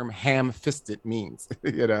the term ham-fisted means.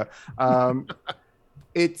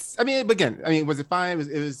 It's. I mean, was it fine?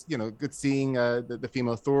 It was good seeing the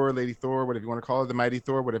female Thor, Lady Thor, whatever you want to call her, the mighty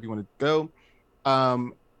Thor, whatever you want to go.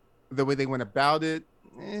 The way they went about it,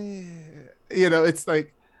 it's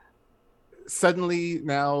like suddenly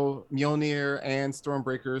now Mjolnir and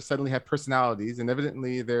Stormbreaker suddenly have personalities, and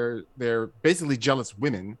evidently they're basically jealous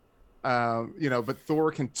women. But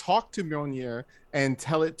Thor can talk to Mjolnir and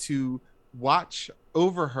tell it to watch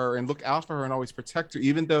over her and look out for her and always protect her,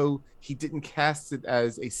 even though he didn't cast it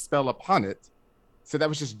as a spell upon it. So that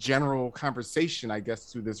was just general conversation, I guess,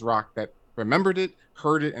 through this rock that remembered it,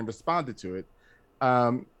 heard it, and responded to it.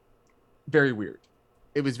 Very weird.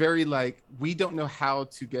 It was very like, we don't know how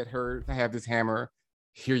to get her to have this hammer.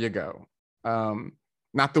 Here you go.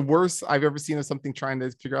 Not the worst I've ever seen of something trying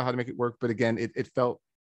to figure out how to make it work. But again, it felt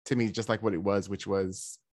to me just like what it was, which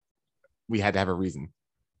was we had to have a reason.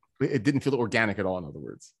 It didn't feel organic at all, in other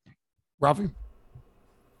words. Ralphie?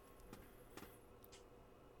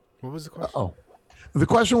 What was the question? Oh, the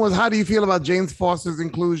question was, how do you feel about Jane Foster's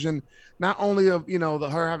inclusion, not only of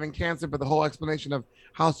her having cancer, but the whole explanation of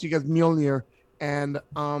how she gets Mjolnir and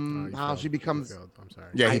how she becomes. I'm sorry.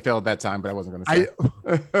 Yeah, he failed that time, but I wasn't going to say.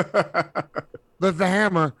 The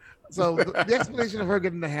hammer. So the explanation of her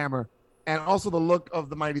getting the hammer, and also the look of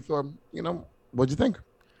the mighty Thor. What'd you think?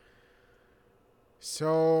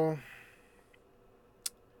 So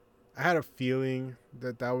I had a feeling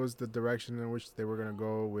that was the direction in which they were going to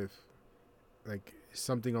go, with like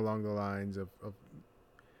something along the lines of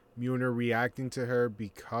Mjolnir reacting to her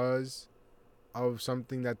because of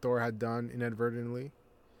something that Thor had done inadvertently.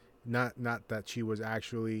 Not that she was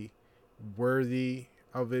actually worthy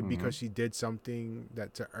of it, because she did something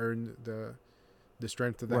that to earn the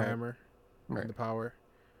strength of the hammer, and the power.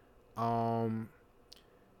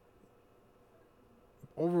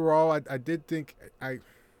 Overall, I did think I'm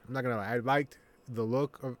not gonna lie, I liked the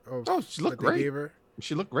look of she looked that they great. gave her.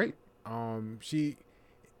 She looked great.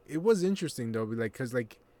 It was interesting though, because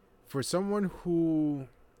for someone who,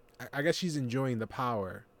 I guess she's enjoying the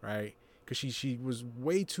power, right? Because she was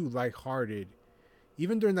way too lighthearted,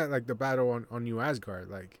 even during that the battle on New Asgard.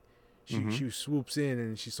 She swoops in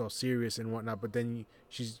and she's so serious and whatnot, but then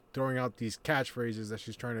she's throwing out these catchphrases that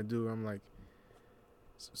she's trying to do. I'm like,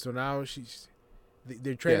 so now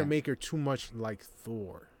they're trying to make her too much like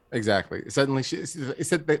Thor. Exactly. Suddenly, it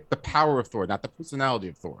said the power of Thor, not the personality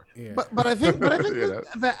of Thor. Yeah. But I think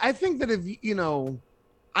I think that if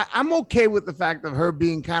I'm okay with the fact of her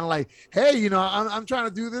being kind of like, hey, I'm trying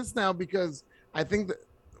to do this now, because I think that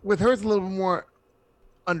with her it's a little more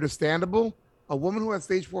understandable. A woman who has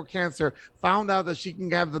stage 4 cancer found out that she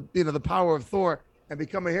can have the power of Thor and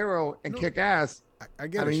become a hero and kick ass. I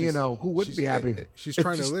get I it. mean, who wouldn't be happy? She's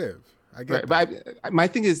trying to live. I get Right, that. but my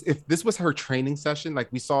thing is, if this was her training session, like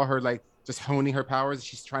we saw her just honing her powers,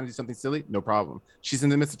 she's trying to do something silly, no problem. She's in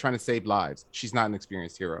the midst of trying to save lives. She's not an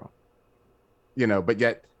experienced hero, but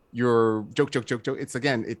yet your joke. It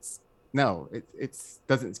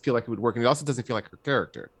doesn't feel like it would work, and it also doesn't feel like her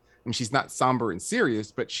character. I mean, she's not somber and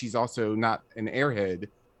serious, but she's also not an airhead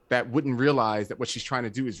that wouldn't realize that what she's trying to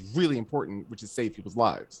do is really important, which is save people's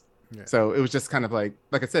lives. Yeah. So it was just kind of like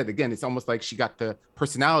I said, again, it's almost like she got the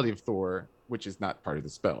personality of Thor, which is not part of the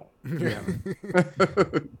spell. Yeah.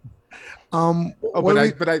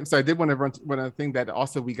 So I did want to run one other thing that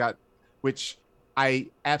also we got, which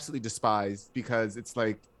I absolutely despise, because it's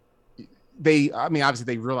like I mean, obviously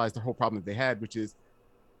they realized the whole problem that they had, which is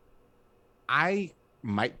I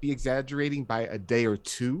might be exaggerating by a day or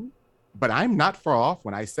two, but I'm not far off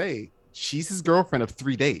when I say she's his girlfriend of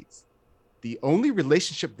 3 days. The only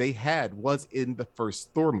relationship they had was in the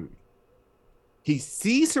first Thor movie. He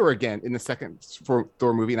sees her again in the second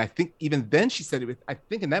Thor movie, and I think even then she said I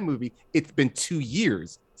think in that movie it's been 2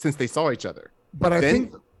 years since they saw each other. But I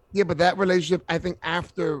think, yeah, but that relationship, I think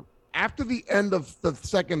after the end of the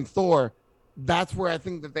second Thor, that's where I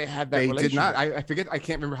think that they had that relationship. They did not. I forget. I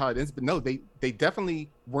can't remember how it ends, but no, they definitely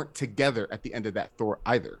weren't together at the end of that Thor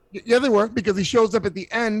either. Yeah, they were, because he shows up at the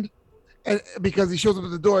end, and because he shows up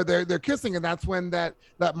at the door, they're kissing, and that's when that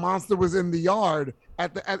monster was in the yard.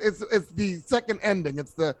 It's the second ending.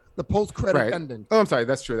 It's the post credit ending. Oh, I'm sorry.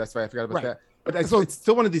 That's true. That's why I forgot about that. But it's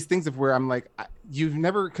still one of these things of where I'm like, you've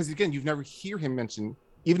never hear him mention,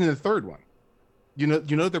 even in the third one. You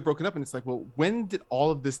know they're broken up, and it's like, well, when did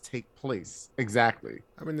all of this take place exactly?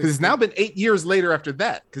 I mean, because it's now been 8 years later after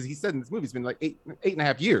that. Because he said in this movie it's been like eight and a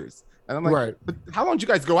half years, and I'm like, but how long did you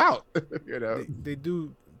guys go out? They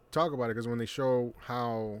do talk about it, because when they show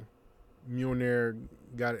how Mjolnir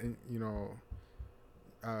got in,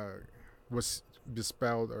 was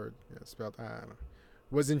dispelled or spelled, I don't know,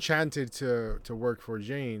 was enchanted to work for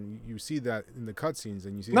Jane. You see that in the cutscenes,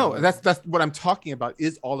 and you see. No, that's what I'm talking about.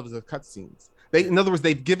 Is all of the cutscenes. In other words,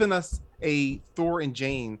 they've given us a Thor and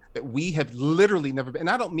Jane that we have literally never been, and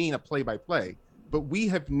I don't mean a play-by-play, but we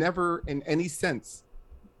have never in any sense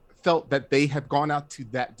felt that they have gone out to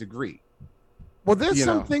that degree. Well, there's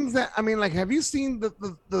some things that, I mean, like, have you seen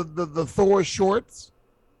the Thor shorts?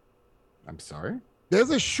 I'm sorry? There's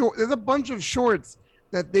a bunch of shorts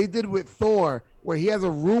that they did with Thor where he has a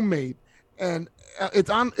roommate, and it's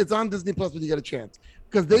on Disney Plus when you get a chance.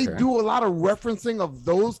 Because they do a lot of referencing of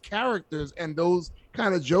those characters and those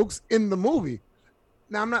kind of jokes in the movie.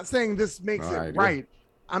 Now, I'm not saying this makes it right.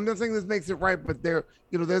 I'm not saying this makes it right, but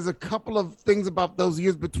there's a couple of things about those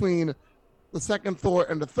years between the second Thor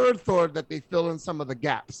and the third Thor that they fill in some of the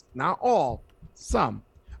gaps. Not all, some.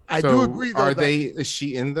 I do agree. Though, is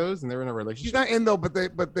she in those, and they're in a relationship? She's not in though, but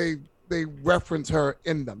they reference her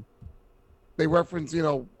in them. They reference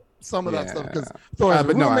some of that stuff, because Thor is a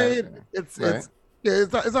roommate.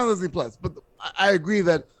 It's on Disney Plus, but I agree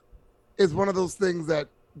that it's one of those things that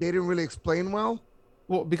they didn't really explain well.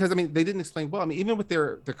 Well, because I mean, they didn't explain well. I mean, even with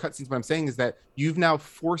their cutscenes, what I'm saying is that you've now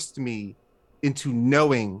forced me into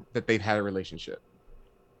knowing that they've had a relationship.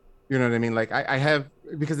 You know what I mean? Like I have,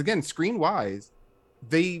 because again, screen wise,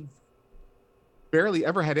 they barely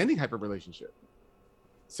ever had any type of relationship.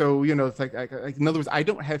 So it's like in other words, I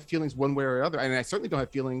don't have feelings one way or the other, and I certainly don't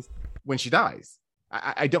have feelings when she dies.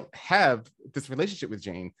 I don't have this relationship with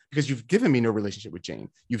Jane because you've given me no relationship with Jane.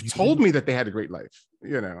 You've told me that they had a great life.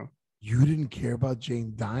 You didn't care about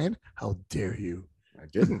Jane dying? How dare you? I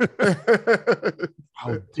didn't.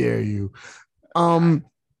 How dare you? I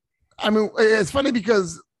mean, it's funny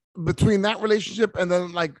because between that relationship and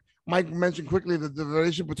then, like Mike mentioned quickly, the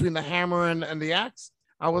relationship between the hammer and the axe,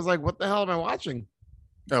 I was like, what the hell am I watching?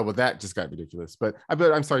 Oh, well, that just got ridiculous. But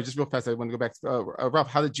I'm sorry, just real fast, I want to go back to Ralph.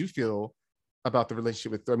 How did you feel about the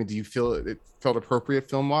relationship with Thor? I mean, do you feel it felt appropriate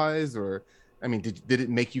film wise, or I mean, did it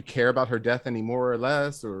make you care about her death any more or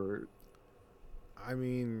less? Or I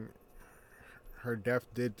mean, her death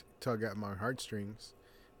did tug at my heartstrings,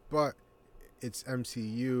 but it's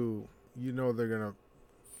MCU. They're gonna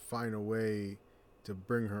find a way to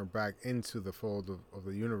bring her back into the fold of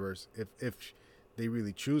the universe if they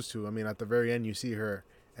really choose to. I mean, at the very end, you see her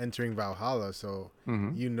entering Valhalla, so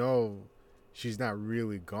she's not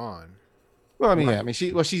really gone. Well, I mean,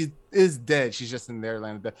 she is dead. She's just in their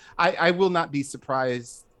land of death. I will not be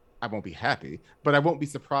surprised. I won't be happy, but I won't be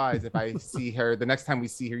surprised if I see her the next time we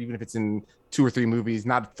see her, even if it's in 2 or 3 movies,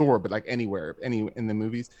 not Thor, but like anywhere, in the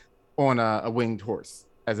movies, on a winged horse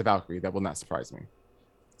as a Valkyrie. That will not surprise me.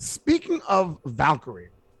 Speaking of Valkyrie,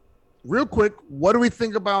 real quick, what do we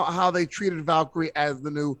think about how they treated Valkyrie as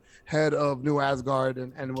the new head of New Asgard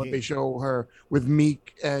and what they show her with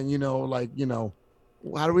Meek and,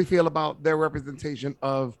 how do we feel about their representation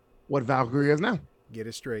of what Valkyrie is now? Get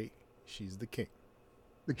it straight. She's the king.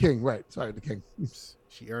 The king, right. Sorry, the king.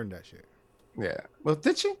 She earned that shit. Yeah. Well,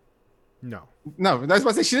 did she? No. I was about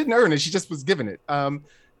to say she didn't earn it. She just was given it.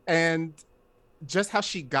 And just how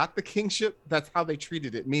she got the kingship, that's how they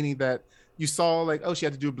treated it. Meaning that you saw like, she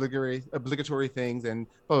had to do obligatory things and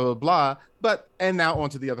blah, blah, blah. And now on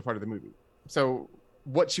to the other part of the movie. So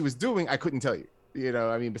what she was doing, I couldn't tell you.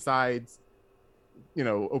 I mean, besides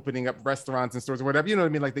opening up restaurants and stores or whatever,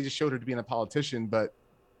 like they just showed her to being a politician, but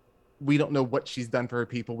we don't know what she's done for her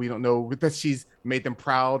people. We don't know that she's made them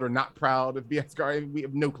proud or not proud of Asgard. We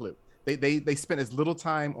have no clue. They spent as little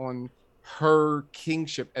time on her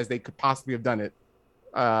kingship as they could possibly have done it,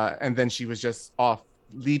 and then she was just off,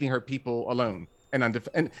 leaving her people alone and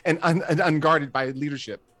unguarded by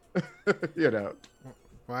leadership. You know.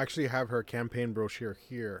 Well, I actually have her campaign brochure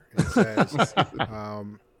here. It says,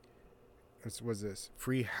 what's this?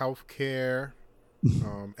 Free health care,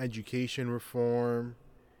 education reform.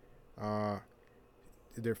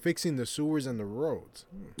 They're fixing the sewers and the roads.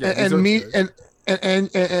 Yeah, and meat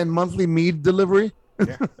and monthly mead delivery.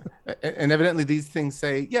 Yeah. And evidently these things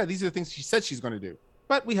say, yeah, these are the things she said she's going to do,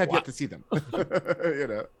 but we have yet to see them. You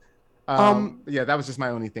know. Yeah, that was just my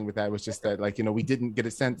only thing with that. It was just that, like, you know, we didn't get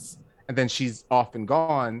a sense, and then she's off and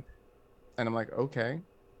gone, and I'm like, okay.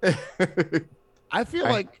 I feel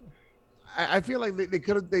like they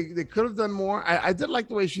could have done more. I did like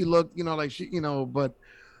the way she looked, you know, like she, you know, but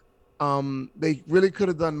they really could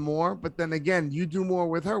have done more. But then again, you do more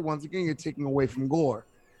with her. Once again, you're taking away from Gore,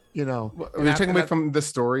 you know. They're taking away from the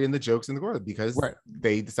story and the jokes and the Gore because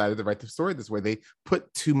they decided to write the story this way. They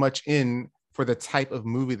put too much in for the type of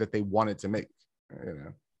movie that they wanted to make, you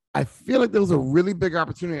know. I feel like there was a really big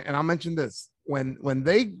opportunity, and I'll mention this: when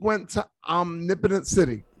they went to Omnipotent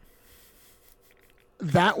City,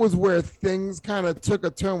 that was where things kind of took a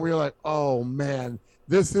turn. Where you're like, "Oh man,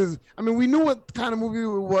 this is." I mean, we knew what kind of movie it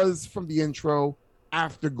was from the intro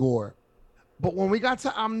after Gore, but when we got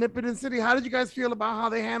to Omnipotent City, how did you guys feel about how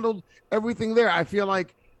they handled everything there? I feel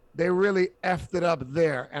like they really effed it up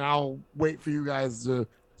there, and I'll wait for you guys to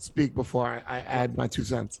speak before I add my 2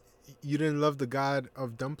 cents. You didn't love the god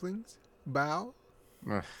of dumplings, Bao?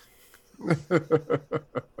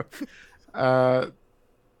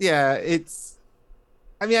 Yeah, it's.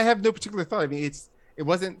 I mean, I have no particular thought. I mean, it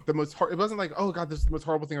wasn't the most. It wasn't like, oh god, this is the most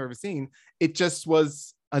horrible thing I've ever seen. It just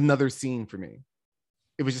was another scene for me.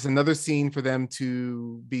 It was just another scene for them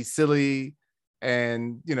to be silly,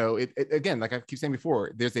 and you know, it again, like I keep saying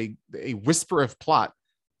before, there's a whisper of plot.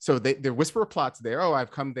 So their whisper of plots there. Oh, I've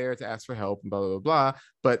come there to ask for help and blah, blah, blah, blah.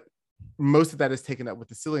 But most of that is taken up with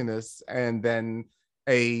the silliness and then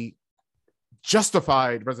a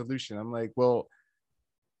justified resolution. I'm like, well,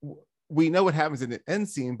 we know what happens in the end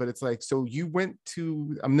scene, but it's like, so you went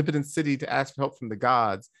to Omnipotent City to ask for help from the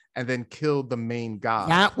gods and then killed the main god.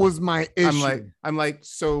 That was my issue. I'm like,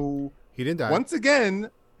 so he didn't die. Once again,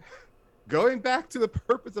 going back to the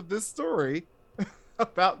purpose of this story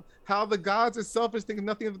about how the gods are selfish, thinking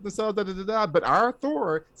nothing of themselves, but our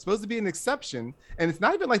Thor is supposed to be an exception, and it's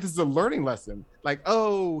not even like this is a learning lesson. Like,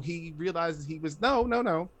 oh, he realizes he was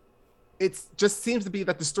no. It just seems to be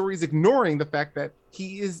that the story is ignoring the fact that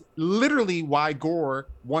he is literally why Gore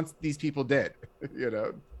wants these people dead. You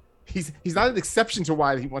know, he's not an exception to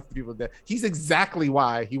why he wants the people dead. He's exactly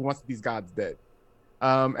why he wants these gods dead.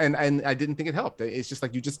 And I didn't think it helped. It's just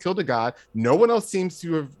like, you just killed a god. No one else seems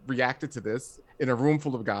to have reacted to this in a room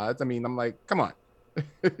full of gods. I mean, I'm like, come on,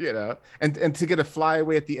 you know, and to get a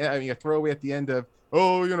flyaway at the end, I mean, a throwaway at the end of,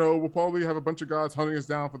 oh, you know, we'll probably have a bunch of gods hunting us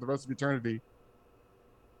down for the rest of eternity.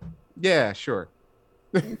 Yeah, sure.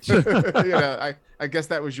 You know, I guess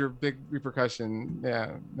that was your big repercussion.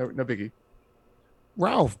 Yeah, no biggie.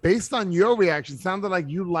 Ralph, based on your reaction, sounded like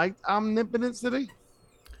you liked Omnipotent City.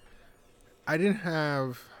 I didn't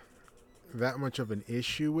have that much of an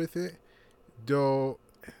issue with it, though.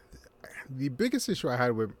 The biggest issue I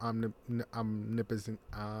had with Omnipotent.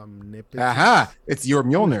 Aha! It's your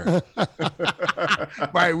Mjolnir.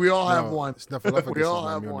 Right, we all have one. We all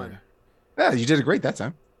have one. Yeah, you did great that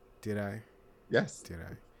time. Did I? Yes. Did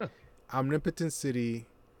I? Omnipotent City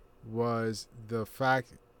was the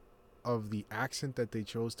fact of the accent that they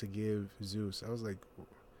chose to give Zeus. I was like,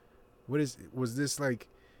 was this like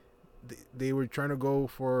they were trying to go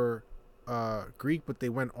for Greek, but they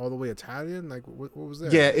went all the way Italian? Like, what was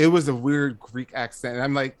that? Yeah, it was a weird Greek accent. And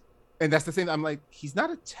I'm like, and that's the same. I'm like, he's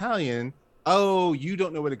not Italian. Oh, you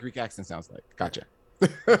don't know what a Greek accent sounds like. Gotcha.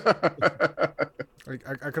 Like,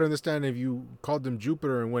 I could understand if you called them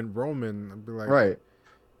Jupiter and went Roman. I'd be like, right,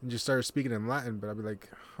 and just started speaking in Latin. But I'd be like,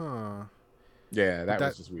 huh. Yeah, that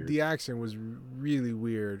was just weird. The accent was really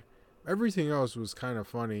weird. Everything else was kind of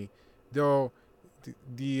funny, though.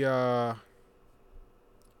 I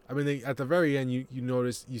mean, at the very end, you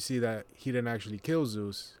notice, you see that he didn't actually kill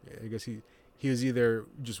Zeus. I guess he was either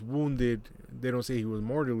just wounded. They don't say he was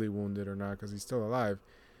mortally wounded or not because he's still alive.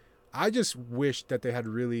 I just wish that they had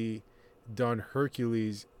really done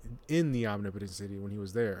Hercules in the Omnipotent City when he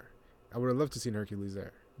was there. I would have loved to seen Hercules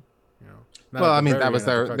there. You know, well, I mean, that was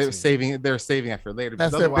they were saving it for later.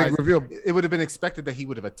 That's their big reveal. It would have been expected that he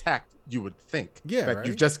would have attacked. You would think, yeah, that right?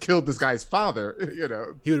 You just killed this guy's father. You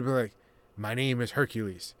know, he would have been like, "My name is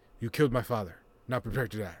Hercules. You killed my father. Not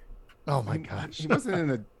prepared to die." Oh my gosh. He wasn't in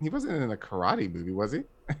a karate movie, was he?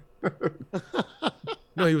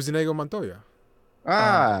 No, he was in Ego Montoya.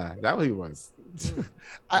 That what he was.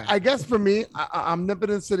 I guess for me,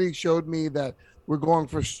 Omnipotent City showed me that we're going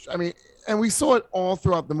for. I mean, and we saw it all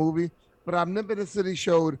throughout the movie. But Omnipotent City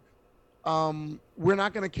showed we're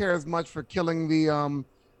not going to care as much for killing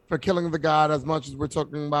the god as much as we're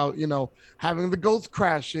talking about, having the ghost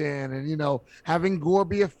crash in and having Gore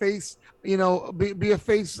be a face, be a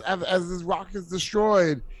face as his rock is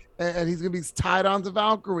destroyed, and he's going to be tied onto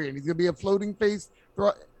Valkyrie and he's going to be a floating face.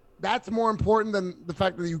 That's more important than the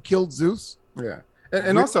fact that you killed Zeus. Yeah,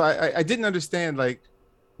 and also I didn't understand like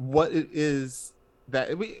what it is that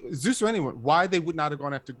Zeus or anyone, why they would not have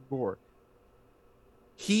gone after Gore.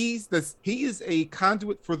 He is a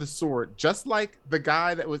conduit for the sword, just like the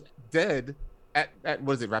guy that was dead at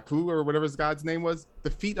what is it, Rapu or whatever his god's name was,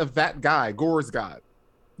 the feet of that guy, Gore's god.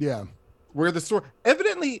 Yeah, where the sword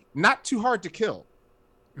evidently not too hard to kill.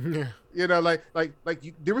 Yeah.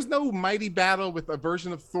 There was no mighty battle with a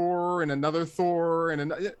version of Thor and another Thor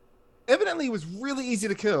and evidently it was really easy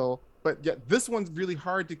to kill, but yet this one's really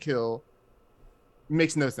hard to kill.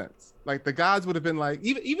 Makes no sense. Like the gods would have been like,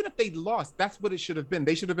 even if they lost, that's what it should have been.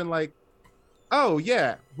 They should have been like, oh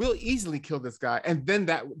yeah, we'll easily kill this guy. And then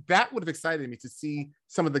that would have excited me to see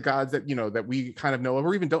some of the gods that, that we kind of know of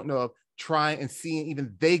or even don't know of try and see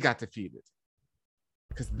even they got defeated.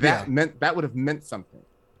 Because that would have meant something.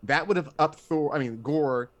 That would have upped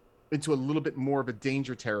Gore into a little bit more of a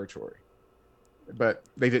danger territory. But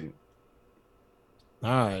they didn't.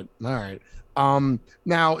 All right.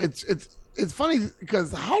 Now it's funny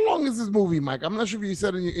because how long is this movie, Mike? I'm not sure if you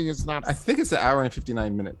said in your synopsis. I think it's 1 hour and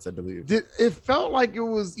 59 minutes, I believe. It felt like it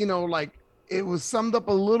was, like it was summed up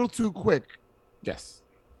a little too quick. Yes.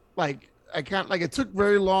 Like it took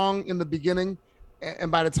very long in the beginning,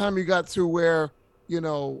 and by the time you got to where,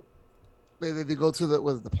 they go to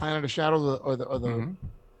the planet of shadows or the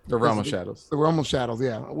the realm of shadows. The realm of shadows,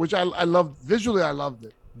 yeah. Which I loved visually. I loved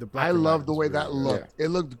it. I loved the way that looked. Yeah. It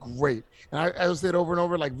looked great. And I would say it over and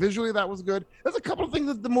over, like visually that was good. There's a couple of things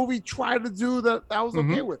that the movie tried to do that I was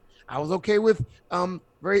okay with. I was okay with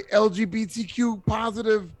very LGBTQ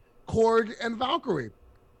positive Korg and Valkyrie.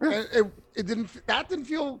 And it didn't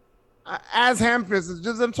feel as ham-fisted. It's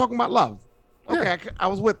just them talking about love. Okay, yeah. I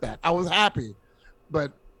was with that. I was happy.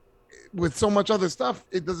 But with so much other stuff,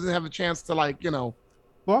 it doesn't have a chance to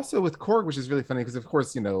Well, also with Korg, which is really funny because, of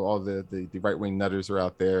course, all the right-wing nutters are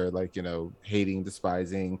out there, like, hating,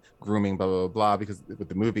 despising, grooming, blah, blah, blah, because with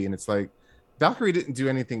the movie. And it's like, Valkyrie didn't do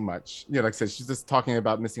anything much. Like I said, she's just talking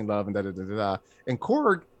about missing love and da-da-da-da-da. And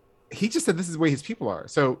Korg, he just said this is the way his people are.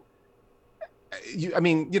 So,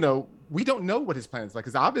 we don't know what his plan is like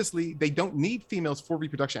because obviously they don't need females for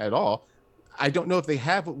reproduction at all. I don't know if they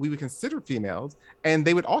have what we would consider females. And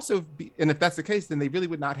they would also be, and if that's the case, then they really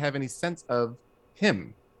would not have any sense of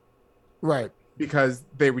him, right? Because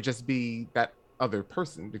they would just be that other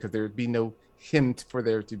person because there would be no him for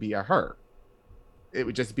there to be a her. It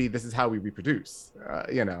would just be, this is how we reproduce,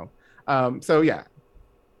 so yeah.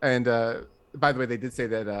 And by the way, they did say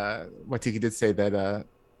that Watiki did say that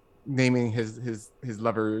naming his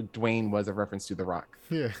lover Dwayne was a reference to The Rock.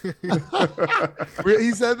 Yeah.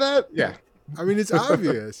 He said that? Yeah. I mean, it's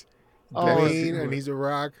obvious. Dwayne and he's a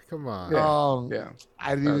rock. Come on. Yeah.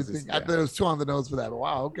 I didn't even think. I thought it was 2 on the nose for that. But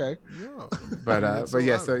wow. Okay. No. But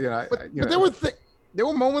yeah. So but there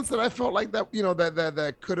were moments that I felt like that.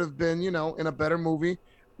 That could have been in a better movie.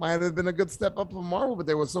 Might have been a good step up for Marvel. But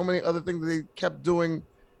there were so many other things that they kept doing,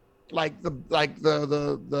 like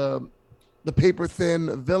the paper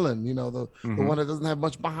thin villain. The one that doesn't have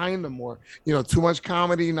much behind him, or too much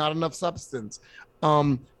comedy, not enough substance.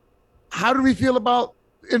 How do we feel about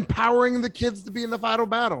empowering the kids to be in the final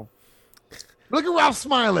battle? Look at Ralph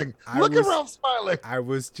smiling. Ralph smiling. I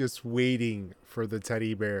was just waiting for the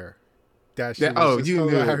teddy bear. That shit was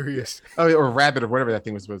hilarious. Or rabbit or whatever that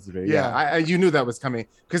thing was supposed to be. Yeah. You knew that was coming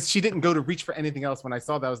because she didn't go to reach for anything else. When I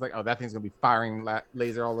saw that, I was like, oh, that thing's gonna be firing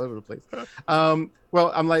laser all over the place.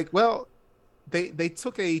 Well, I'm like, well, they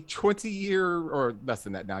took a 20-year or less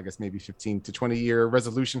than that now, I guess maybe 15 to 20-year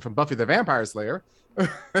resolution from Buffy the Vampire Slayer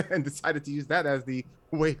and decided to use that as the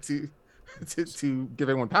way to give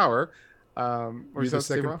everyone power. You're the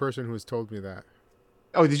second person who has told me that.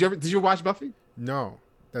 Oh, did you watch Buffy? No.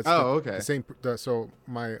 That's okay. The same. So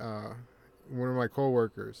my one of my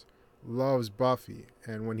coworkers loves Buffy,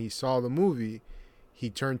 and when he saw the movie, he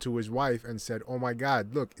turned to his wife and said, "Oh my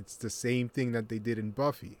God, look, it's the same thing that they did in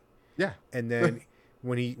Buffy." Yeah. And then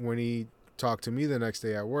when he talked to me the next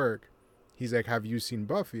day at work, he's like, "Have you seen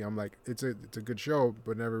Buffy?" I'm like, "It's a good show,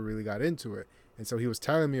 but never really got into it." And so he was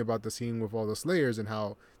telling me about the scene with all the Slayers and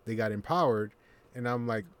how they got empowered. And I'm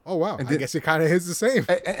like, oh, wow, I guess it kind of is the same.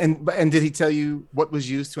 And did he tell you what was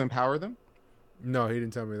used to empower them? No, he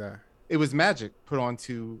didn't tell me that. It was magic put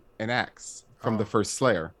onto an axe from the first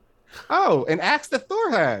Slayer. Oh, an axe that Thor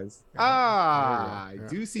has. I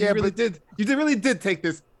do see. You really did take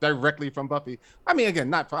this directly from Buffy. I mean,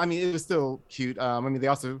 again, it was still cute. They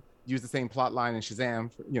also used the same plot line in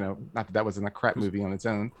Shazam. Not that wasn't a crap movie on its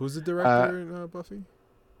own. Who's the director in Buffy?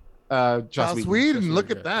 Joss Whedon.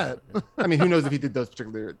 Look at that. I mean, who knows if he did those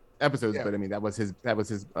particular episodes? Yeah. But I mean, that was his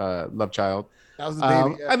love child. That was the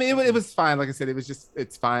baby. I mean, it was fine. Like I said,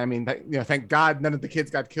 it's fine. I mean, thank God none of the kids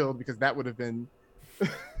got killed, because that would have been.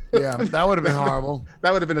 Yeah, that would have been horrible.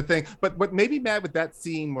 That would have been a thing. But what made me mad with that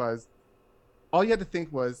scene was, all you had to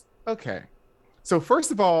think was, okay, so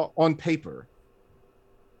first of all, on paper,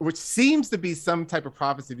 which seems to be some type of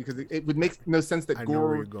prophecy, because it would make no sense that I Gore. know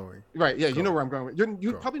where you're going. Right? Yeah, you know where I'm going with.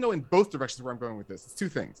 You probably know in both directions where I'm going with this. It's two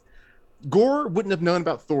things. Gore wouldn't have known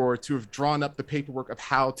about Thor to have drawn up the paperwork of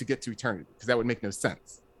how to get to eternity, because that would make no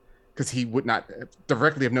sense, because he would not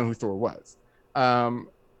directly have known who Thor was.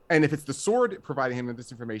 And if it's the sword providing him with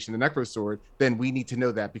this information, the Necro sword, then we need to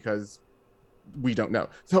know that, because we don't know.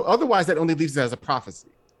 So otherwise, that only leaves it as a prophecy.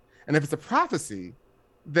 And if it's a prophecy,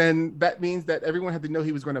 then that means that everyone had to know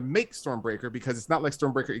he was going to make Stormbreaker, because it's not like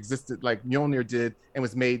Stormbreaker existed like Mjolnir did and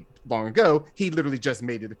was made long ago. He literally just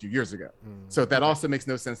made it a few years ago. So that also makes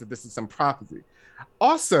no sense that this is some prophecy.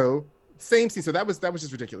 Also, same scene. So that was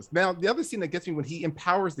just ridiculous. Now, the other scene that gets me, when he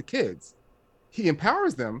empowers the kids, he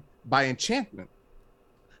empowers them by enchantment.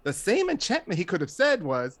 The same enchantment he could have said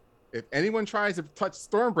was, if anyone tries to touch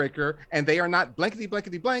Stormbreaker and they are not blankety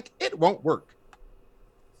blankety blank, it won't work.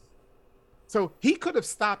 So he could have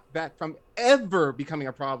stopped that from ever becoming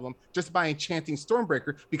a problem just by enchanting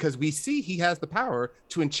Stormbreaker, because we see he has the power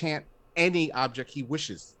to enchant any object he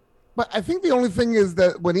wishes. But I think the only thing is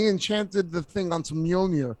that when he enchanted the thing onto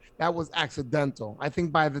Mjolnir, that was accidental. I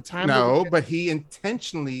think by the time... but he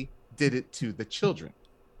intentionally did it to the children.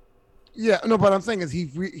 Yeah, no, but I'm saying is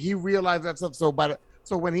he realized that stuff.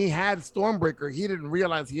 So when he had Stormbreaker, he didn't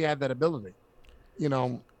realize he had that ability.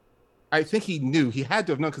 I think he knew. He had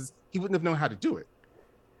to have known, because he wouldn't have known how to do it.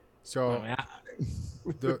 So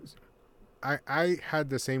I had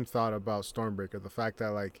the same thought about Stormbreaker. The fact that,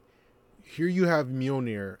 like, here you have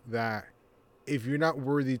Mjolnir, that if you're not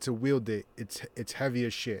worthy to wield it, it's heavy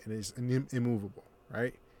as shit and it's immovable,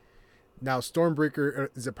 right? Now Stormbreaker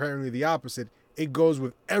is apparently the opposite. It goes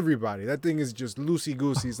with everybody. That thing is just loosey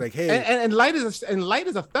goosey. It's like, hey, and light is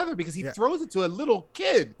a feather, because he throws it to a little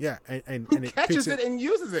kid. Yeah, and it catches it and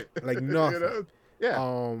uses it like nothing.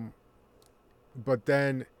 Yeah. But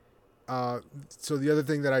then, so the other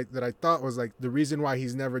thing that I thought was, like, the reason why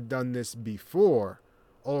he's never done this before,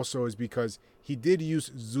 also, is because he did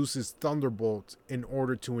use Zeus's thunderbolt in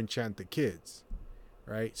order to enchant the kids,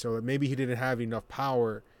 right? So maybe he didn't have enough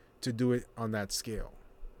power to do it on that scale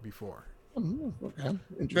before. Okay,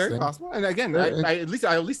 interesting. Very possible. And again, I at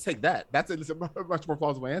least take that. That's at least a much more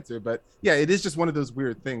plausible answer. But yeah, it is just one of those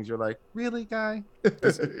weird things. You're like, really, guy?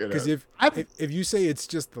 Because if you say it's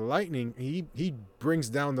just the lightning, he brings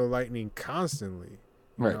down the lightning constantly,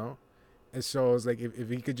 you know. And so it's like, if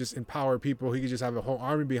he could just empower people, he could just have a whole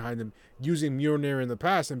army behind him using Mjolnir in the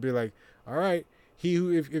past and be like, all right,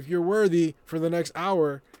 if you're worthy for the next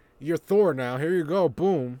hour, you're Thor now. Here you go,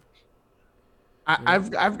 boom.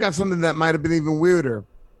 I've got something that might have been even weirder.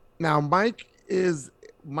 Now, Mike is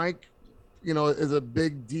a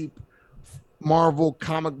big, deep Marvel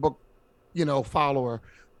comic book, follower.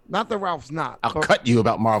 Not that Ralph's not. I'll cut you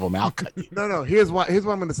about Marvel, man. I'll cut you. No. Here's what I'm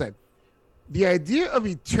going to say. The idea of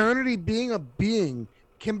eternity being a being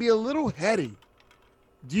can be a little heady.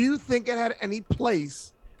 Do you think it had any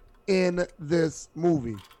place in this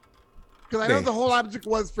movie? Because I know the whole object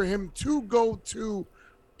was for him to go to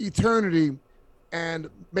eternity and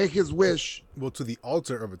make his wish. Well, to the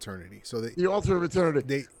altar of eternity. So the altar of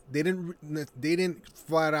eternity. They didn't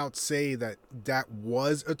flat out say that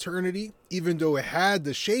was eternity, even though it had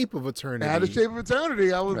the shape of eternity. It had the shape of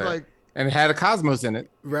eternity. I was like, and it had a cosmos in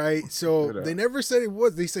it. Right. So they never said it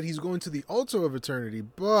was. They said he's going to the altar of eternity,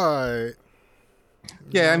 but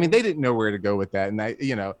yeah, I mean, they didn't know where to go with that, and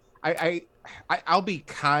I'll be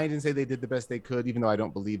kind and say they did the best they could, even though I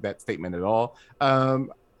don't believe that statement at all.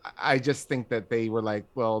 I just think that they were like,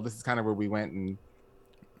 well, this is kind of where we went, and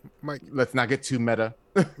Mike, let's not get too meta.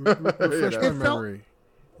 Refresh my memory.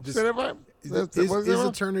 Is is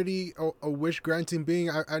eternity a wish granting being?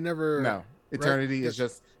 I never. No, eternity is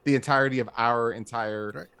just the entirety of our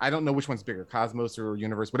entire. Right. I don't know which one's bigger, cosmos or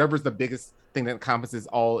universe. Whatever's the biggest thing that encompasses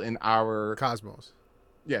all in our cosmos.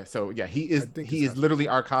 Yeah, so yeah, he I is think he it's is literally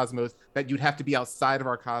our cosmos. That you'd have to be outside of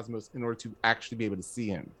our cosmos in order to actually be able to see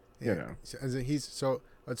him. You know, So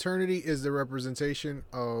eternity is the representation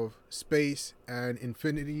of space, and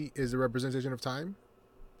infinity is the representation of time,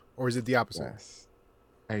 or is it the opposite?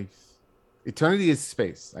 yes. Eternity is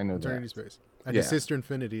space. I know Eternity is that. space, and Yeah. his sister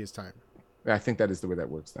infinity is time. I think that is the way that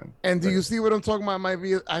works then. And do But- you see what I'm talking about? Might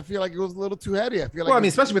be. I feel like it was a little too heady. I feel like. Well, I mean,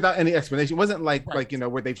 especially without any explanation. It wasn't like Right.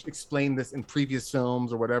 where they've explained this in previous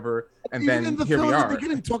films or whatever, and even in then the here film we at the are.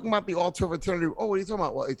 beginning, talking about the altar of eternity. Oh, what are you talking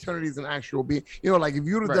about? Well, eternity is an actual being. You know, like if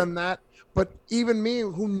you'd have Right. done that. But even me,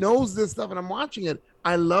 who knows this stuff, and I'm watching it,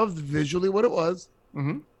 I loved visually what it was.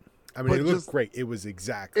 hmm I mean, But it looked just- great. It was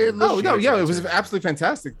exact. It looked- Oh no, yeah, it was absolutely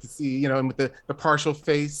fantastic to see, you know, and with the partial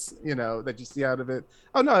face, you know, that you see out of it.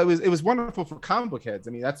 Oh no, it was wonderful for comic book heads.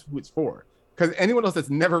 I mean, that's who it's for. Because anyone else that's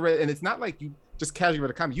never read, and it's not like you just casually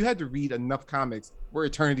read a comic. You had to read enough comics where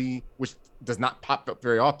Eternity, which does not pop up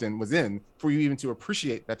very often, was in for you even to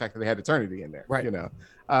appreciate the fact that they had Eternity in there. Right. You know,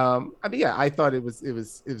 I mean, yeah, I thought it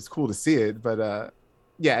was cool to see it, but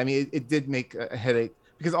yeah, I mean, it did make a headache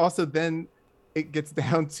because also then it gets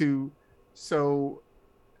down to. So,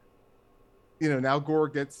 you know, now Gore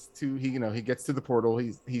gets to he gets to the portal.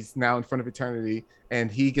 He's now in front of eternity, and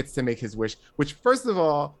he gets to make his wish. Which, first of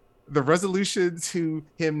all, the resolution to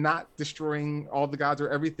him not destroying all the gods or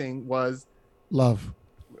everything was Love.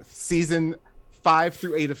 season 5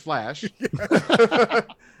 through 8 of Flash.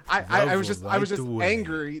 I was just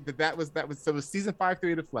angry that was so it was season 5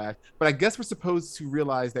 through 8 of Flash. But I guess we're supposed to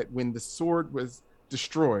realize that when the sword was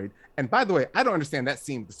destroyed, and by the way, I don't understand that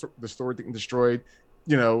scene, the sword getting destroyed.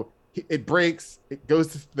 You know, it breaks, it goes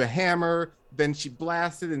to the hammer, then she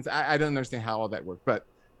blasts it, and I don't understand how all that worked. But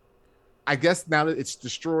I guess now that it's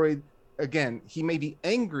destroyed, again, he may be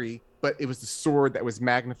angry, but it was the sword that was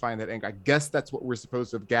magnifying that anger. I guess that's what we're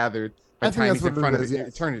supposed to have gathered by I think time that's he's in what it front is, of yes.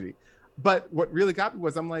 eternity. But what really got me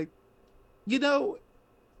was I'm like, you know,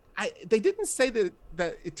 they didn't say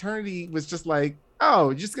that eternity was just like, oh,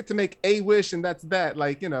 you just get to make a wish and that's that.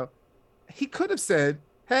 Like, you know, he could have said,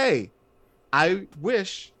 hey, I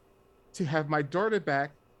wish to have my daughter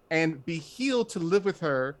back and be healed to live with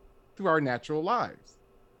her through our natural lives.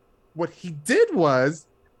 What he did was,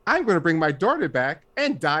 I'm going to bring my daughter back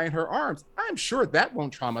and die in her arms. I'm sure that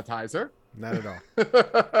won't traumatize her. Not at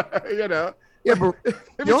all. You know? Yeah, but It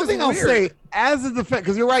the was only just thing I'll weird. say, as a defense,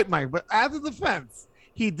 because you're right, Mike, but as a defense,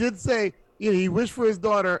 he did say, you know, he wished for his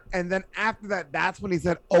daughter, and then after that, that's when he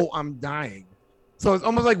said, "Oh, I'm dying." So it's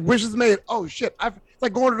almost like wishes made. Oh shit! It's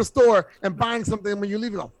like going to the store and buying something, and when you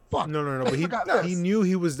leave, you go, "Fuck." No. I But forgot he this. knew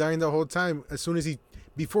he was dying the whole time. As soon as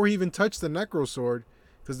before he even touched the necro sword,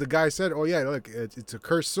 because the guy said, "Oh yeah, look, it's a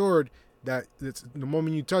cursed sword that the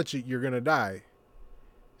moment you touch it, you're gonna die."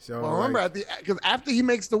 So Well, remember because after he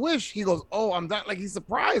makes the wish, he goes, "Oh, I'm dying." Like he's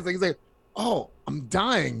surprised. Like he's like, "Oh, I'm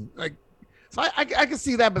dying." Like, so I can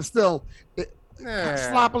see that, but still,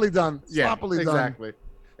 sloppily done. Yeah, Sloppily done. exactly.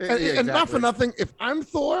 And not for Exactly. nothing, if I'm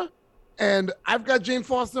Thor and I've got Jane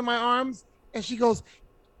Foster in my arms and she goes,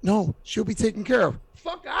 no, she'll be taken care of.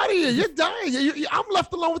 Fuck out of here. You're dying. I'm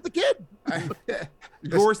left alone with the kid.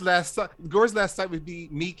 Gore's last sight would be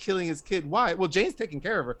me killing his kid. Why? Well, Jane's taking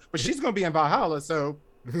care of her, but she's going to be in Valhalla. So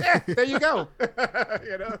yeah, there you go.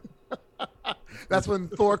 You know? That's when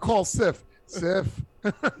Thor calls Sif. Sif,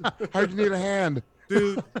 heard you need a hand.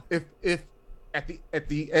 Dude, if at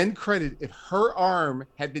the end credit, if her arm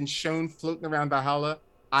had been shown floating around Valhalla,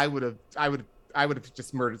 I would have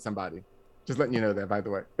just murdered somebody. Just letting you know that, by the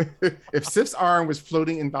way. If Sif's arm was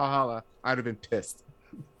floating in Valhalla, I'd have been pissed.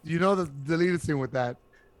 You know the deleted scene with that.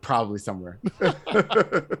 Probably somewhere.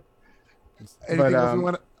 Anything else you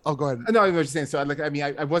want to? Oh, go ahead. No, I was just saying. So,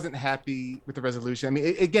 I wasn't happy with the resolution. I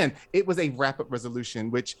mean, again, it was a wrap-up resolution,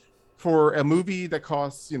 which for a movie that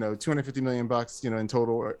costs, $250 million, in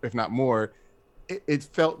total, if not more, it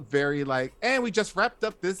felt very like, and we just wrapped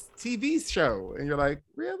up this TV show, and you're like,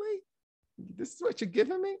 really? This is what you're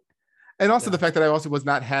giving me? And also the fact that I also was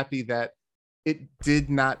not happy that it did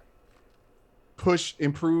not push,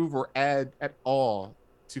 improve, or add at all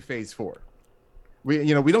to Phase 4. We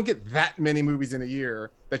don't get that many movies in a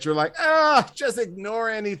year that you're like, just ignore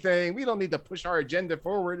anything. We don't need to push our agenda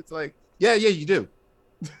forward. It's like, yeah, you do.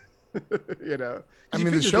 I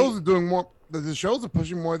mean, the shows are doing more. The shows are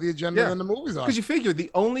pushing more of the agenda than the movies are. Because you figure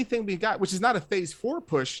the only thing we got, which is not a Phase 4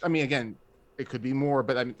 push. I mean, again, it could be more,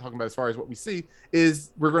 but I'm talking about as far as what we see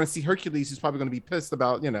is we're going to see Hercules, who's probably going to be pissed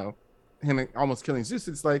about, him almost killing Zeus.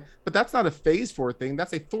 It's like, but that's not a Phase 4 thing.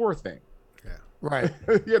 That's a Thor thing. Yeah. Right.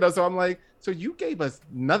 So I'm like, so you gave us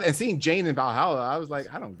nothing. And seeing Jane in Valhalla, I was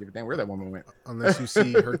like, I don't give a damn where that woman went. Unless you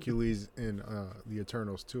see Hercules in the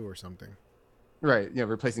Eternals 2 or something. Right. Yeah,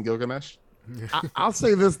 replacing Gilgamesh. I'll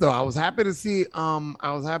say this though. I was happy to see.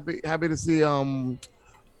 Happy to see. Oh, what's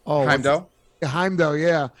his- Heimdall. Heimdall,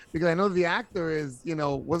 yeah, because I know the actor is,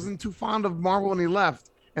 wasn't too fond of Marvel when he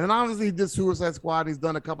left, and then obviously he did Suicide Squad. He's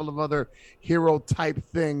done a couple of other hero type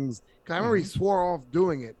things. 'Cause I remember he swore off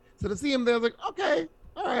doing it. So to see him there, I was like, okay,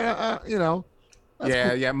 all right, that's Yeah,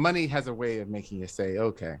 cool, yeah. Money has a way of making you say,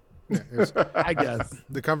 okay. Yeah, it was- I guess.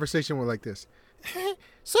 the conversation went like this. Hey,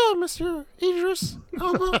 so, Mr. Idris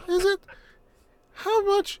Elba, is it? How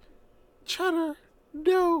much cheddar,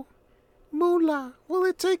 dough, moolah will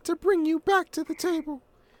it take to bring you back to the table?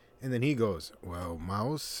 And then he goes, well,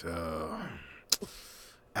 Mouse,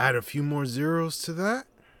 add a few more zeros to that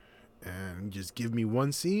and just give me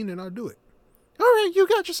one scene and I'll do it. All right, you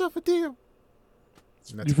got yourself a deal.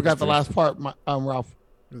 And that's You forgot the Mr. last part, Ralph. What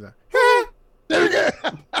was that? There we go.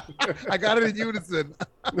 I got it in unison.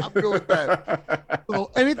 I'm good with that. So,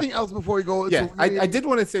 anything else before we go? Yeah, So I did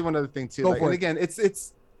want to say one other thing too. Go Like, for and it. again,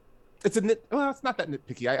 it's well, it's not that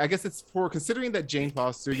nitpicky. I guess it's for considering that Jane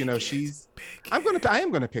Foster, I am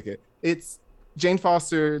gonna pick it. It's Jane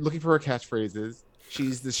Foster looking for her catchphrases.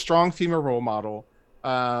 She's the strong female role model.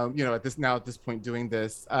 At this point doing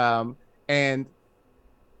this. And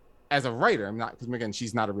as a writer, I'm not, because again,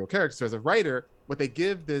 she's not a real character. So as a writer, what they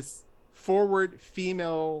give this forward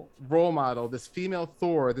female role model, this female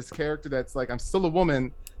Thor, this character that's like, I'm still a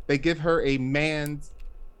woman, they give her a man's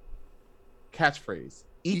catchphrase.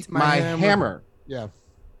 Eat my hammer. Yeah.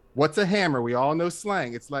 What's a hammer? We all know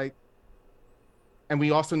slang. It's like, and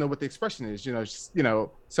we also know what the expression is,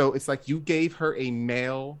 so it's like you gave her a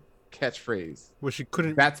male catchphrase. Well, she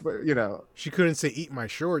couldn't. That's what, She couldn't say "eat my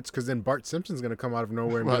shorts" because then Bart Simpson's gonna come out of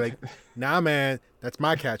nowhere and Well, be like, "Nah, man, that's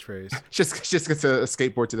my catchphrase." just gets a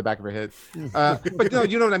skateboard to the back of her head. But no,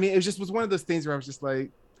 you know what I mean? It just was one of those things where I was just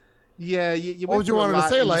like, yeah, you What would you want her to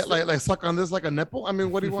say? Like, Like suck on this like a nipple? I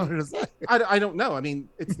mean, what do you want her to say? I don't know. I mean,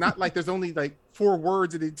 it's not like there's only like 4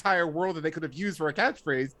 words in the entire world that they could have used for a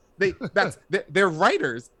catchphrase. They're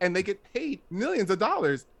writers and they get paid millions of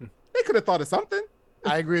dollars. They could have thought of something.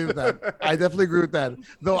 I agree with that. I definitely agree with that.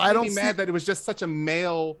 Though I don't be mad that it was just such a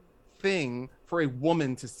male thing for a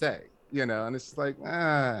woman to say, and it's just like,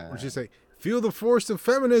 Or she say, "Feel the force of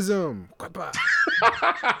feminism." That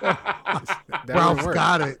Ralph wouldn't work.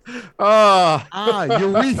 got it. oh,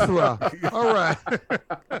 Urethra. All right.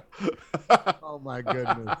 Oh my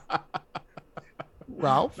goodness.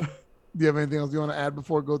 Ralph, do you have anything else you want to add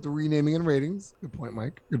before we go to renaming and ratings? Good point,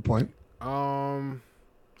 Mike. Good point. I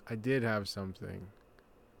did have something.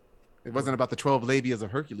 it wasn't about the 12 labias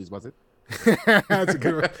of Hercules, was it? That's a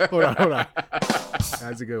good one. Hold on.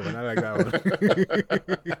 That's a good one. I like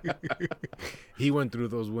that one. He went through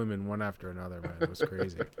those women one after another, man. It was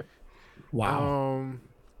crazy. Wow.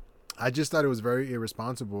 I just thought it was very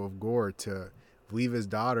irresponsible of Gore to leave his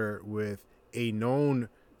daughter with a known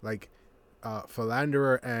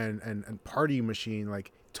philanderer and party machine,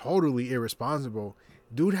 like totally irresponsible.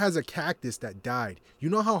 Dude has a cactus that died. You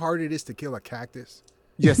know how hard it is to kill a cactus?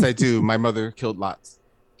 Yes, I do. My mother killed lots.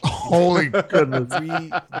 Holy goodness.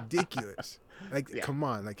 Ridiculous. Come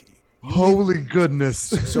on. Holy goodness.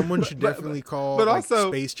 Someone should definitely call but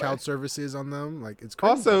also- Space Child Services on them. It's crazy.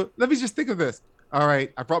 Also, let me just think of this. All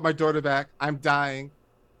right, I brought my daughter back. I'm dying.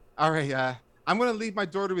 All right, I'm going to leave my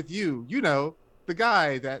daughter with you. The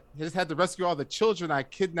guy that just had to rescue all the children I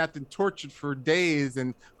kidnapped and tortured for days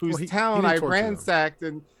and whose He town didn't I torture them. ransacked.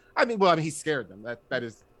 And he scared them. That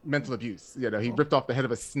is mental abuse. He ripped off the head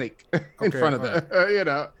of a snake in Okay, front of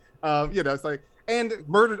all them. It's like, and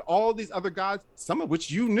murdered all these other gods, some of which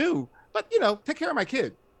you knew, but take care of my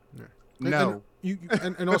kid. Yeah. No.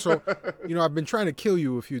 And also, I've been trying to kill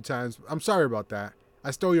you a few times. I'm sorry about that. I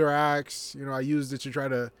stole your axe. I used it to try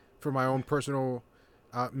to, for my own personal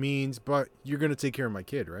means, but you're going to take care of my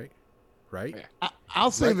kid, right? Right? Yeah.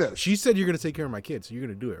 I'll say Right? this. She said you're going to take care of my kid, so you're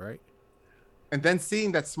going to do it, right? And then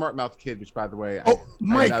seeing that smart mouth kid, which by the way,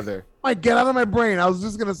 Mike, get out of my brain. I was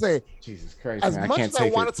just gonna say, Jesus Christ, as man, much I can't as I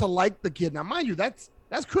take wanted it. to like the kid, now mind you, that's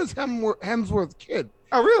Chris Hemsworth's kid.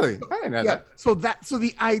 Oh, really? I didn't know Yeah. that. So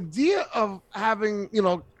the idea of having,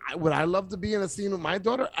 would I love to be in a scene with my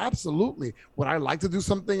daughter? Absolutely. Would I like to do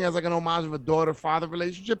something as like an homage of a daughter-father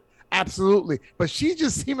relationship? Absolutely. But she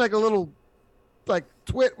just seemed like a little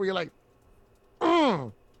twit where you're like,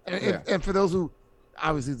 and for those who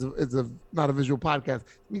obviously it's not a visual podcast,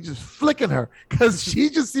 me just flicking her because she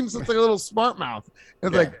just seems like a little smart mouth.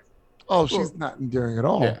 It's like, oh, she's not endearing at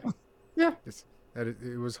all. Yeah.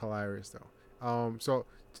 It was hilarious though. So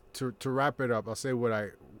to wrap it up, I'll say what I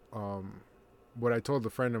told a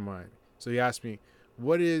friend of mine. So he asked me,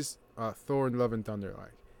 "What is Thor and Love and Thunder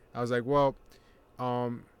like?" I was like, "Well,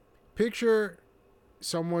 picture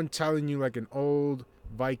someone telling you like an old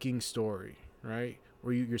Viking story, right?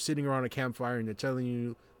 Where you're sitting around a campfire and they're telling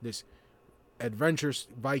you this adventurous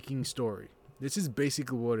Viking story. This is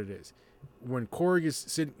basically what it is. When Korg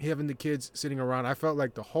is having the kids sitting around, I felt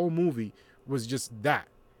like the whole movie was just that.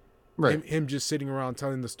 Right. Him just sitting around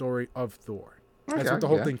telling the story of Thor. That's Okay, what the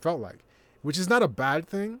whole yeah. thing felt like, which is not a bad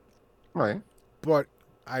thing, Right. but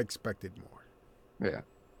I expected more. Yeah.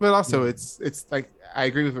 But also, it's like, I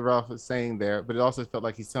agree with what Ralph was saying there, but it also felt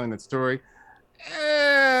like he's telling that story.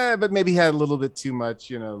 But maybe he had a little bit too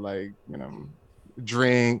much,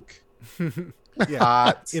 drink, Yeah,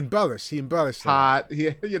 hot, he embellished. hot. He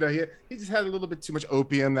just had a little bit too much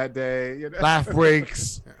opium that day. Laugh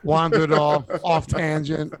breaks, wandered off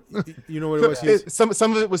tangent. You know what it was?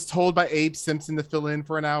 Some of it was told by Abe Simpson to fill in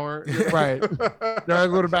for an hour. Right. Now I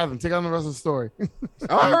go to the bathroom. Take on the rest of the story.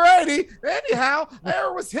 Alrighty. Anyhow,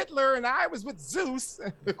 there was Hitler and I was with Zeus.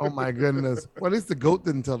 Oh my goodness. Well, at least the goat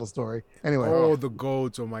didn't tell the story. Anyway. Oh, the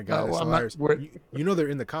goats! Oh my God, well, it's I'm not- hilarious. You know they're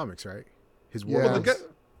in the comics, right? His war. Yeah.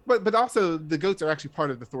 Well, but also the goats are actually part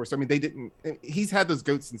of the Thor. So I mean, he's had those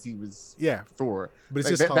goats since he was Yeah, Thor. but it's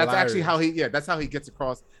Like, just that's actually hilarious. that's how he gets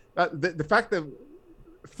across. The fact that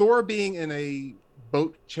Thor being in a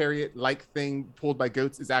boat chariot like thing pulled by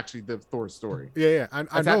goats is actually the Thor story. Yeah. I know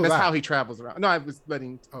That's that. how he travels around. No, I was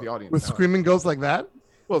letting the audience With know. screaming ghosts like that?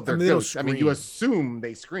 Well, they're they don't goats. I mean, you scream. assume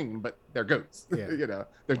they scream, but they're goats. Yeah.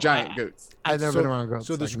 They're giant goats. I've never been around goats.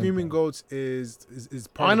 So the I can screaming tell. goats is Oh,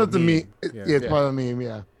 part I know of the the meme. meme. Yeah. It's part of the meme,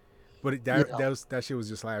 yeah. But that shit was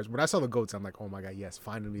just hilarious. When I saw the goats, I'm like, oh my God, yes,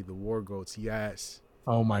 finally the war goats, yes.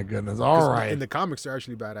 Oh my goodness. 'Cause All right. In the comics, they're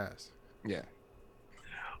actually badass. Yeah.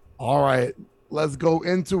 All right. Let's go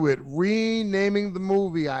into it. Renaming the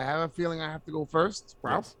movie. I have a feeling I have to go first.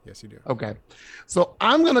 Ralph? Yes, you do. Okay. So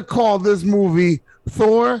I'm going to call this movie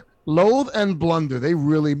Thor, Loathe and Blunder. They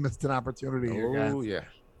really missed an opportunity here, guys. Oh yeah.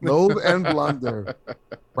 Loathe and Blunder.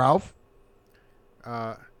 Ralph?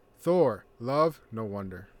 Thor, Love, No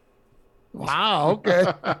Wonder. Wow. Okay.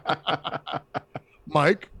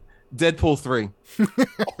 Mike? Deadpool 3.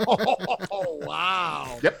 Oh,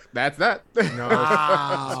 wow. Yep, that's that. No,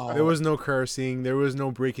 Wow. there was no cursing. There was no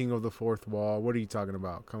breaking of the fourth wall. What are you talking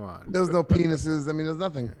about? Come on. There's no penises. I mean, there's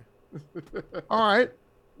nothing. All right.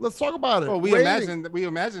 Let's talk about it. Well, we Rating.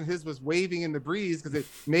 imagine his was waving in the breeze because it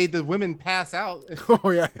made the women pass out. Oh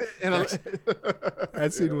yeah, In a-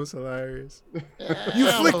 that scene was hilarious. Yeah, You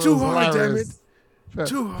that flicked was too hard, damn hilarious.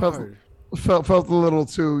 Too Felt- hard. Felt a little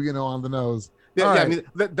too, on the nose. Yeah, All yeah, I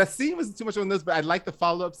right. mean, that scene was too much on this, but I like the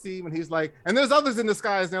follow-up scene when he's like, and there's others in the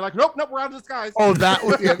skies, and they're like, nope, we're out of the skies. Oh, that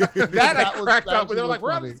was yeah, that I was- cracked that up, but they're was like,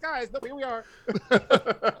 we're out of funny. the skies. Nope, here we are.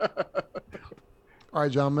 All right,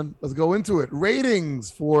 gentlemen, let's go into it. Ratings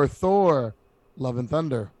for Thor, Love and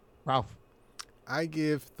Thunder. Ralph. I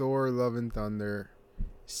give Thor: Love and Thunder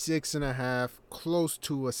 6.5, close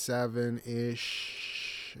to a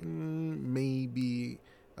 7-ish, maybe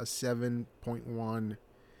a 7.1.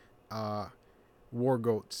 War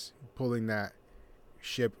Goats pulling that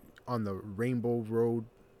ship on the Rainbow Road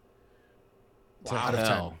out of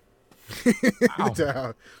 10.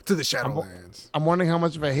 to the Shadowlands. I'm wondering how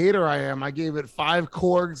much of a hater I am. I gave it 5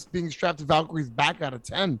 Korgs being strapped to Valkyrie's back out of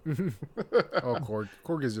 10. Oh,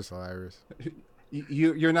 Korg is just hilarious.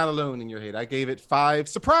 You're not alone in your hate. I gave it 5.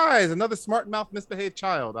 Surprise! Another smart mouth misbehaved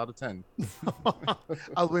child out of 10. I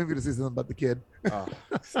was waiting for you to say something about the kid. Oh.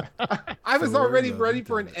 I was Thor, already Love, ready and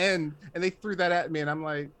for an Thunder. end, and they threw that at me, and I'm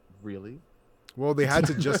like, really? Well, they had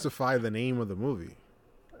to justify the name of the movie.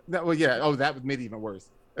 Well, yeah. Oh, that made it even worse.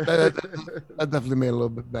 That definitely made it a little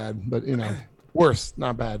bit bad, but worse,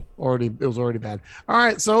 not bad. It was already bad. All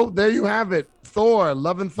right, so there you have it. Thor,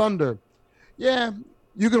 Love and Thunder. Yeah,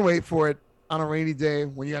 you can wait for it on a rainy day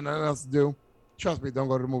when you got nothing else to do. Trust me, don't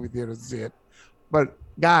go to the movie theater to see it. But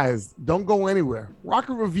guys, don't go anywhere.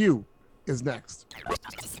 Rocket Review is next.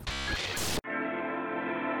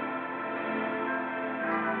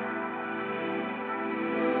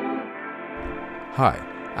 Hi,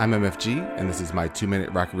 I'm MFG, and this is my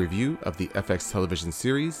 2-minute rocket review of the FX television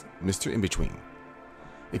series, Mr. In-Between.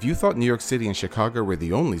 If you thought New York City and Chicago were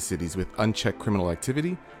the only cities with unchecked criminal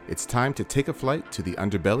activity, it's time to take a flight to the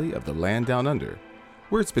underbelly of the land down under,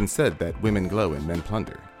 where it's been said that women glow and men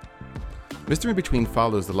plunder. Mr. In-Between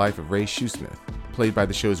follows the life of Ray Shoesmith, played by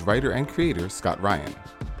the show's writer and creator, Scott Ryan.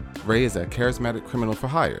 Ray is a charismatic criminal for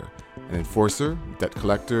hire, an enforcer, debt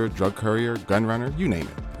collector, drug courier, gun runner, you name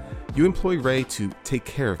it. You employ Ray to take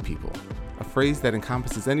care of people, a phrase that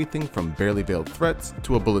encompasses anything from barely veiled threats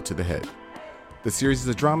to a bullet to the head. The series is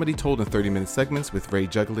a dramedy told in 30-minute segments with Ray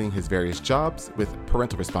juggling his various jobs with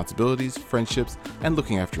parental responsibilities, friendships, and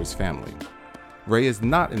looking after his family. Ray is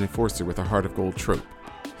not an enforcer with a heart of gold trope.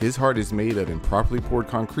 His heart is made of improperly poured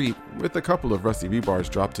concrete with a couple of rusty rebars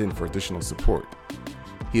dropped in for additional support.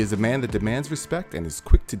 He is a man that demands respect and is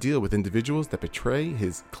quick to deal with individuals that betray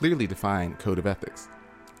his clearly defined code of ethics.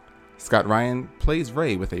 Scott Ryan plays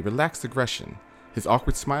Ray with a relaxed aggression. His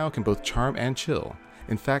awkward smile can both charm and chill.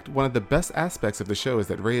 In fact, one of the best aspects of the show is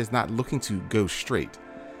that Ray is not looking to go straight.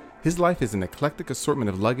 His life is an eclectic assortment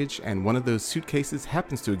of luggage, and one of those suitcases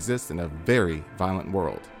happens to exist in a very violent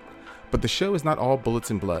world. But the show is not all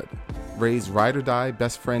bullets and blood. Ray's ride-or-die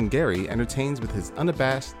best friend Gary entertains with his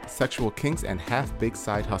unabashed sexual kinks and half-baked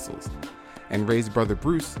side hustles. And Ray's brother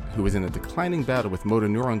Bruce, who is in a declining battle with motor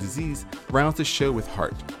neuron disease, rounds the show with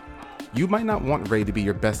heart. You might not want Ray to be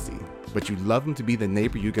your bestie, but you love him to be the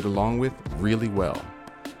neighbor you get along with really well.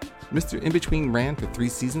 Mr. In-Between ran for 3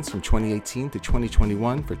 seasons from 2018 to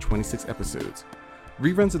 2021 for 26 episodes.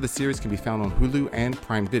 Reruns of the series can be found on Hulu and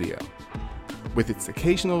Prime Video. With its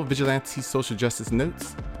occasional vigilante social justice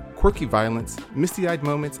notes, quirky violence, misty-eyed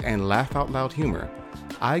moments, and laugh-out-loud humor,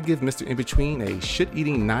 I give Mr. In-Between a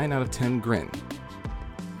shit-eating 9 out of 10 grin.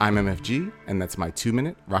 I'm MFG, and that's my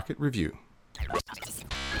 2-minute Rocket Review.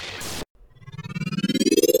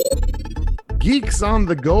 Geeks on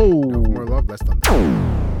the go. More love, less thunder.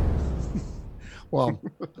 Well,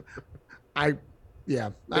 I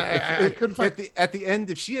couldn't find At the end,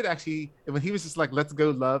 if she had actually, when he was just like, let's go,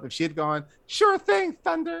 love, if she had gone, sure thing,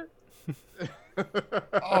 thunder.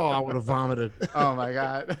 Oh, I would have vomited. Oh my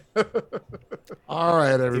God. All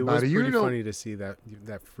right, It was everybody. pretty funny to see that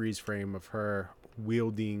freeze frame of her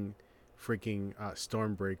wielding freaking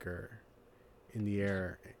Stormbreaker in the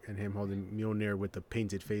air and him holding Mjolnir with the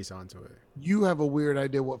painted face onto it. You have a weird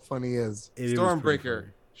idea what funny is. It was pretty Stormbreaker.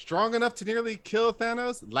 Strong enough to nearly kill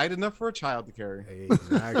Thanos, light enough for a child to carry. funny.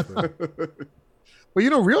 Exactly. Well, you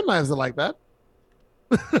know, real knives are like that.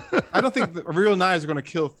 I don't think the real knives are going to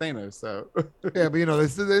kill Thanos, so Yeah, but you know,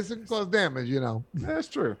 they can cause damage, you know. that's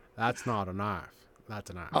true. That's not a knife. That's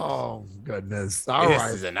a knife. Oh, goodness. All right.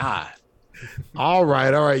 This is a knife. All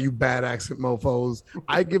right, you bad accent mofos.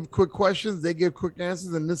 I give quick questions, they give quick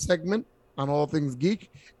answers in this segment on All Things Geek,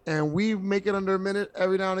 and we make it under a minute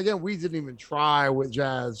every now and again. We didn't even try with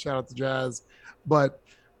Jazz. Shout out to Jazz. But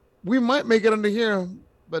we might make it under here,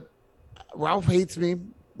 but Ralph hates me.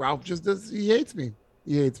 Ralph just does. He hates me.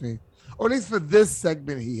 He hates me. Or at least for this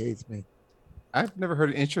segment, he hates me. I've never heard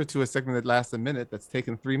an intro to a segment that lasts a minute that's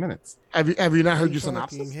taken 3 minutes. Have you not heard He your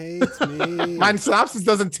fucking synopsis? hates me. My synopsis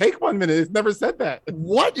doesn't take 1 minute. It's never said that.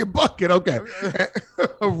 What? You're bucket. Okay.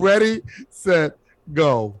 Ready, set,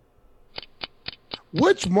 go.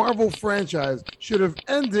 Which Marvel franchise should have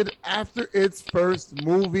ended after its first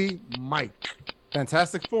movie, Mike?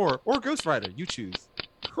 Fantastic Four or Ghost Rider, you choose.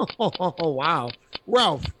 Oh, wow.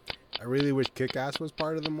 Ralph. I really wish Kick-Ass was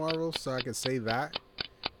part of the Marvel so I could say that.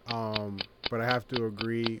 But I have to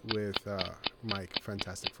agree with Mike,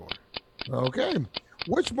 Fantastic Four. Okay.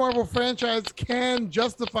 Which Marvel franchise can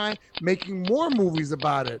justify making more movies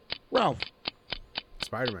about it? Ralph.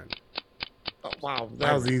 Spider-Man. Oh, wow.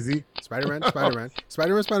 That was easy. Spider-Man, Spider-Man,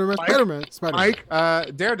 Spider-Man, Spider-Man, Mike? Spider-Man, Spider-Man.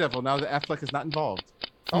 Mike. Daredevil, now that Affleck is not involved.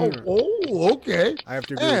 Oh, okay. I have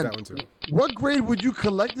to agree And with that one too. what grade would you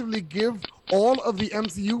collectively give all of the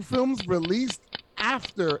MCU films released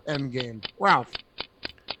after Endgame? Ralph.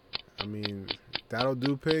 I mean, that'll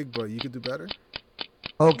do, Pig, but you could do better.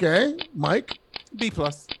 Okay. Mike. B+.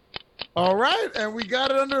 All right. And we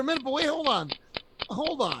got it under a minute. But wait, hold on.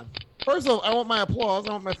 Hold on. First of all, I want my applause.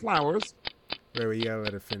 I want my flowers. Wait, you gotta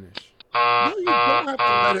let it finish. No, you don't have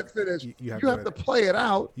to let it finish. You have You to have let to it- play it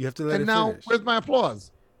out. You have to let And it now, finish. where's my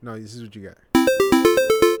applause? No, this is what you got.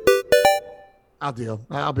 I'll deal.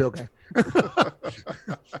 I'll be okay.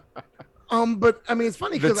 But I mean, it's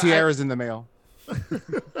funny The because tiara's in the mail.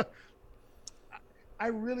 I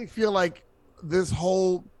really feel like this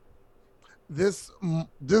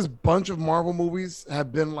bunch of Marvel movies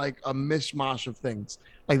have been like a mishmash of things.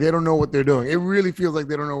 Like they don't know what they're doing. It really feels like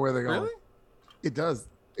they don't know where they're going. Really? It does.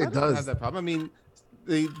 I It don't have does. that problem. I mean,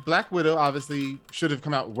 the Black Widow obviously should have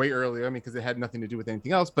come out way earlier. I mean, because it had nothing to do with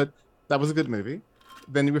anything else. But that was a good movie.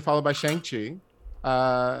 Then you were followed by Shang-Chi.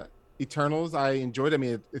 Eternals, I enjoyed. I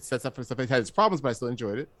mean, it sets up for stuff. It had its problems, but I still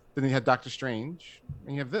enjoyed it. Then you had Doctor Strange,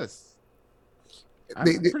 and you have this. I'm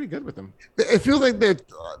pretty good with them. It feels like they're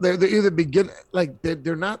either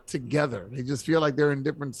they're not together. They just feel like they're in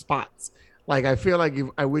different spots. Like I feel like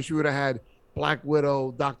I wish you would have had Black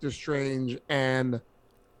Widow, Doctor Strange, and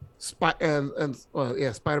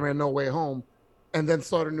Spider-Man No Way Home, and then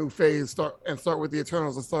start a new phase. Start with the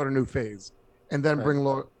Eternals and start a new phase, and then Right.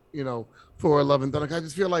 bring Thor: Love and Thunder. I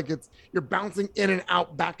just feel like you're bouncing in and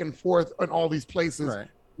out, back and forth in all these places Right.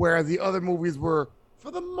 whereas the other movies were, for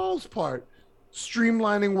the most part,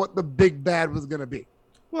 streamlining what the big bad was going to be.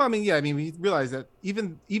 Well, I mean, yeah, I mean, we realized that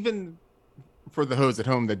even for the hoes at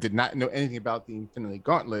home that did not know anything about the Infinity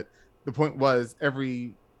Gauntlet, the point was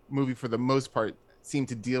every movie, for the most part, seemed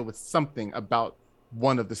to deal with something about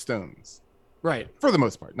one of the stones. Right. For the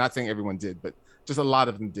most part. Not saying everyone did, but just a lot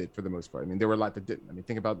of them did for the most part. I mean, there were a lot that didn't. I mean,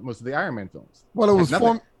 think about most of the Iron Man films. Well, it was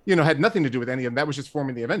had nothing to do with any of them. That was just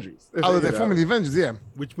forming the Avengers. Forming the Avengers, yeah.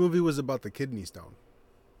 Which movie was about the kidney stone?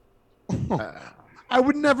 I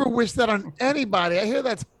would never wish that on anybody. I hear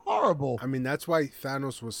that's horrible. I mean, that's why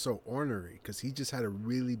Thanos was so ornery, because he just had a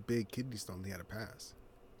really big kidney stone he had to pass.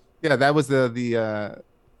 Yeah, that was the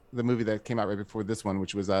movie that came out right before this one,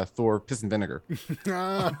 which was Thor Piss and Vinegar.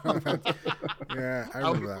 Yeah, I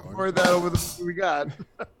remember that one. Heard that over the movie we got.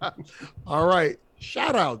 All right.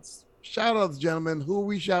 Shout outs, gentlemen. Who are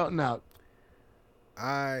we shouting out?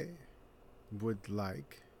 I would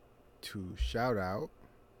like to shout out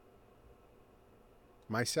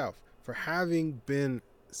myself for having been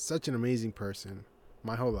such an amazing person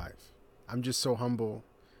my whole life. I'm just so humble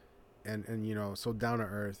and so down to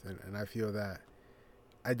earth, and I feel that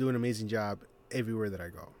I do an amazing job everywhere that I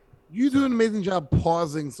go. You do an amazing job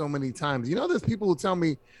pausing so many times. There's people who tell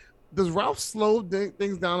me, does Ralph slow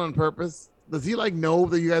things down on purpose? Does he know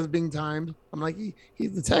that you guys are being timed? I'm like,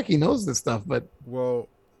 he's the tech. He knows this stuff, but. Well,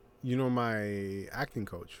 my acting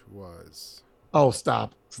coach was. Oh,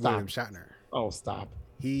 stop. William Shatner. Oh, stop.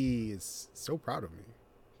 He is so proud of me.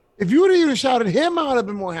 If you would have even shouted him out, I'd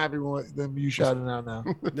been more happy than you shouting out now.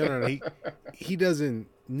 No. He doesn't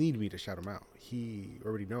need me to shout him out. He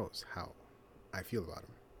already knows how I feel about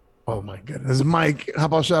him. Oh my goodness, Mike! How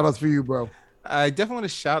about shout outs for you, bro? I definitely want to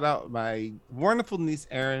shout out my wonderful niece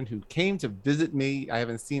Erin, who came to visit me. I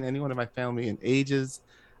haven't seen anyone in my family in ages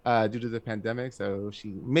due to the pandemic, so she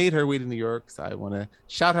made her way to New York. So I want to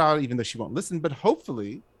shout her out, even though she won't listen, but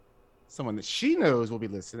hopefully someone that she knows will be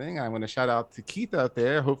listening. I want to shout out to Keith out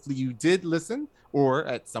there. Hopefully you did listen, or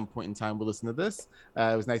at some point in time will listen to this.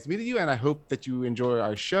 It was nice meeting you, and I hope that you enjoy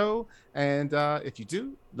our show. And if you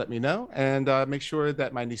do, let me know, and make sure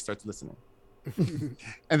that my niece starts listening.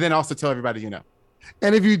 And then also tell everybody you know.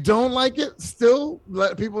 And if you don't like it, still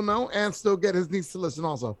let people know, and still get his niece to listen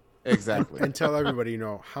also. Exactly. And tell everybody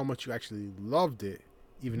how much you actually loved it,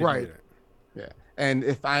 even if you didn't. Yeah. And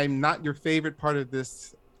if I'm not your favorite part of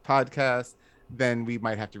this podcast, then we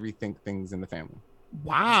might have to rethink things in the family.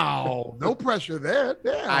 Wow. No pressure there.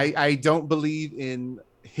 Yeah. I don't believe in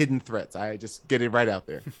hidden threats. I just get it right out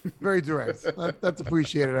there. Very direct. That's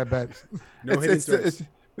appreciated, I bet. No hidden threats.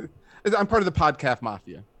 I'm part of the podcast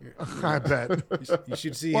mafia. I bet. You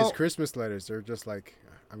should see his Christmas letters. They're just like,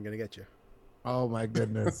 I'm going to get you. Oh, my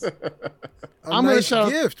goodness. I'm nice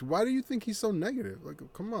gift. Why do you think he's so negative? Like,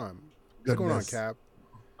 come on. What's going on, Cap?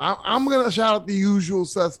 I'm going to shout out the usual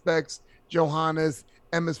suspects: Johannes,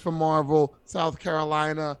 Emmis from Marvel, South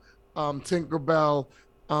Carolina, Tinkerbell,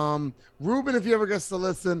 Ruben, if he ever gets to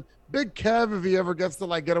listen, Big Kev, if he ever gets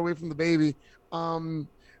to get away from the baby, and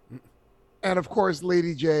of course,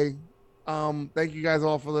 Lady J. Thank you guys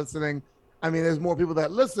all for listening. I mean, there's more people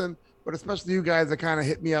that listen, but especially you guys that kind of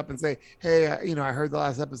hit me up and say, hey, I heard the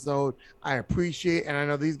last episode. I appreciate, and I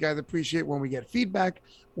know these guys appreciate when we get feedback,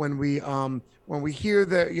 when we hear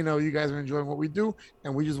that, you guys are enjoying what we do,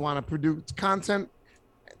 and we just want to produce content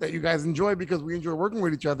that you guys enjoy because we enjoy working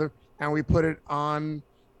with each other, and we put it on,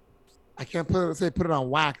 I can't put it on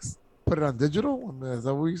wax, put it on digital. Is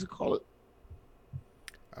that what we used to call it?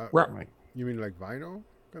 You mean like vinyl?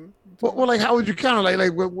 Well, how would you count it?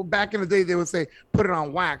 Like back in the day, they would say put it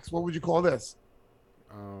on wax. What would you call this?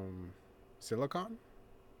 Silicon.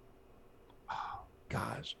 Oh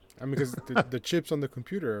gosh. I mean, because the chips on the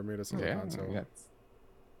computer are made of silicon. Yeah,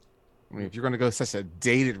 I mean, if you're going to go such a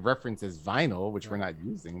dated reference as vinyl, which we're not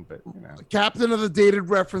using, but The captain of the dated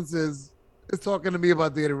references is talking to me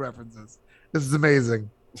about dated references. This is amazing.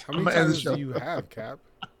 How many titles do you have, Cap?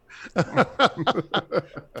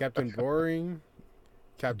 Captain Boring,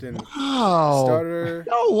 Captain Stutter.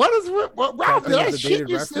 Yo, what Ralph, did I shit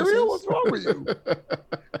your cereal? What's wrong with you?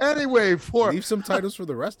 Anyway, leave some titles for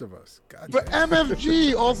the rest of us. For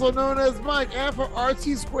MFG, also known as Mike, and for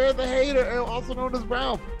RT Square the Hater, also known as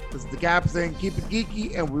Ralph, this is the Cap saying keep it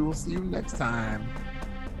geeky, and we will see you next time.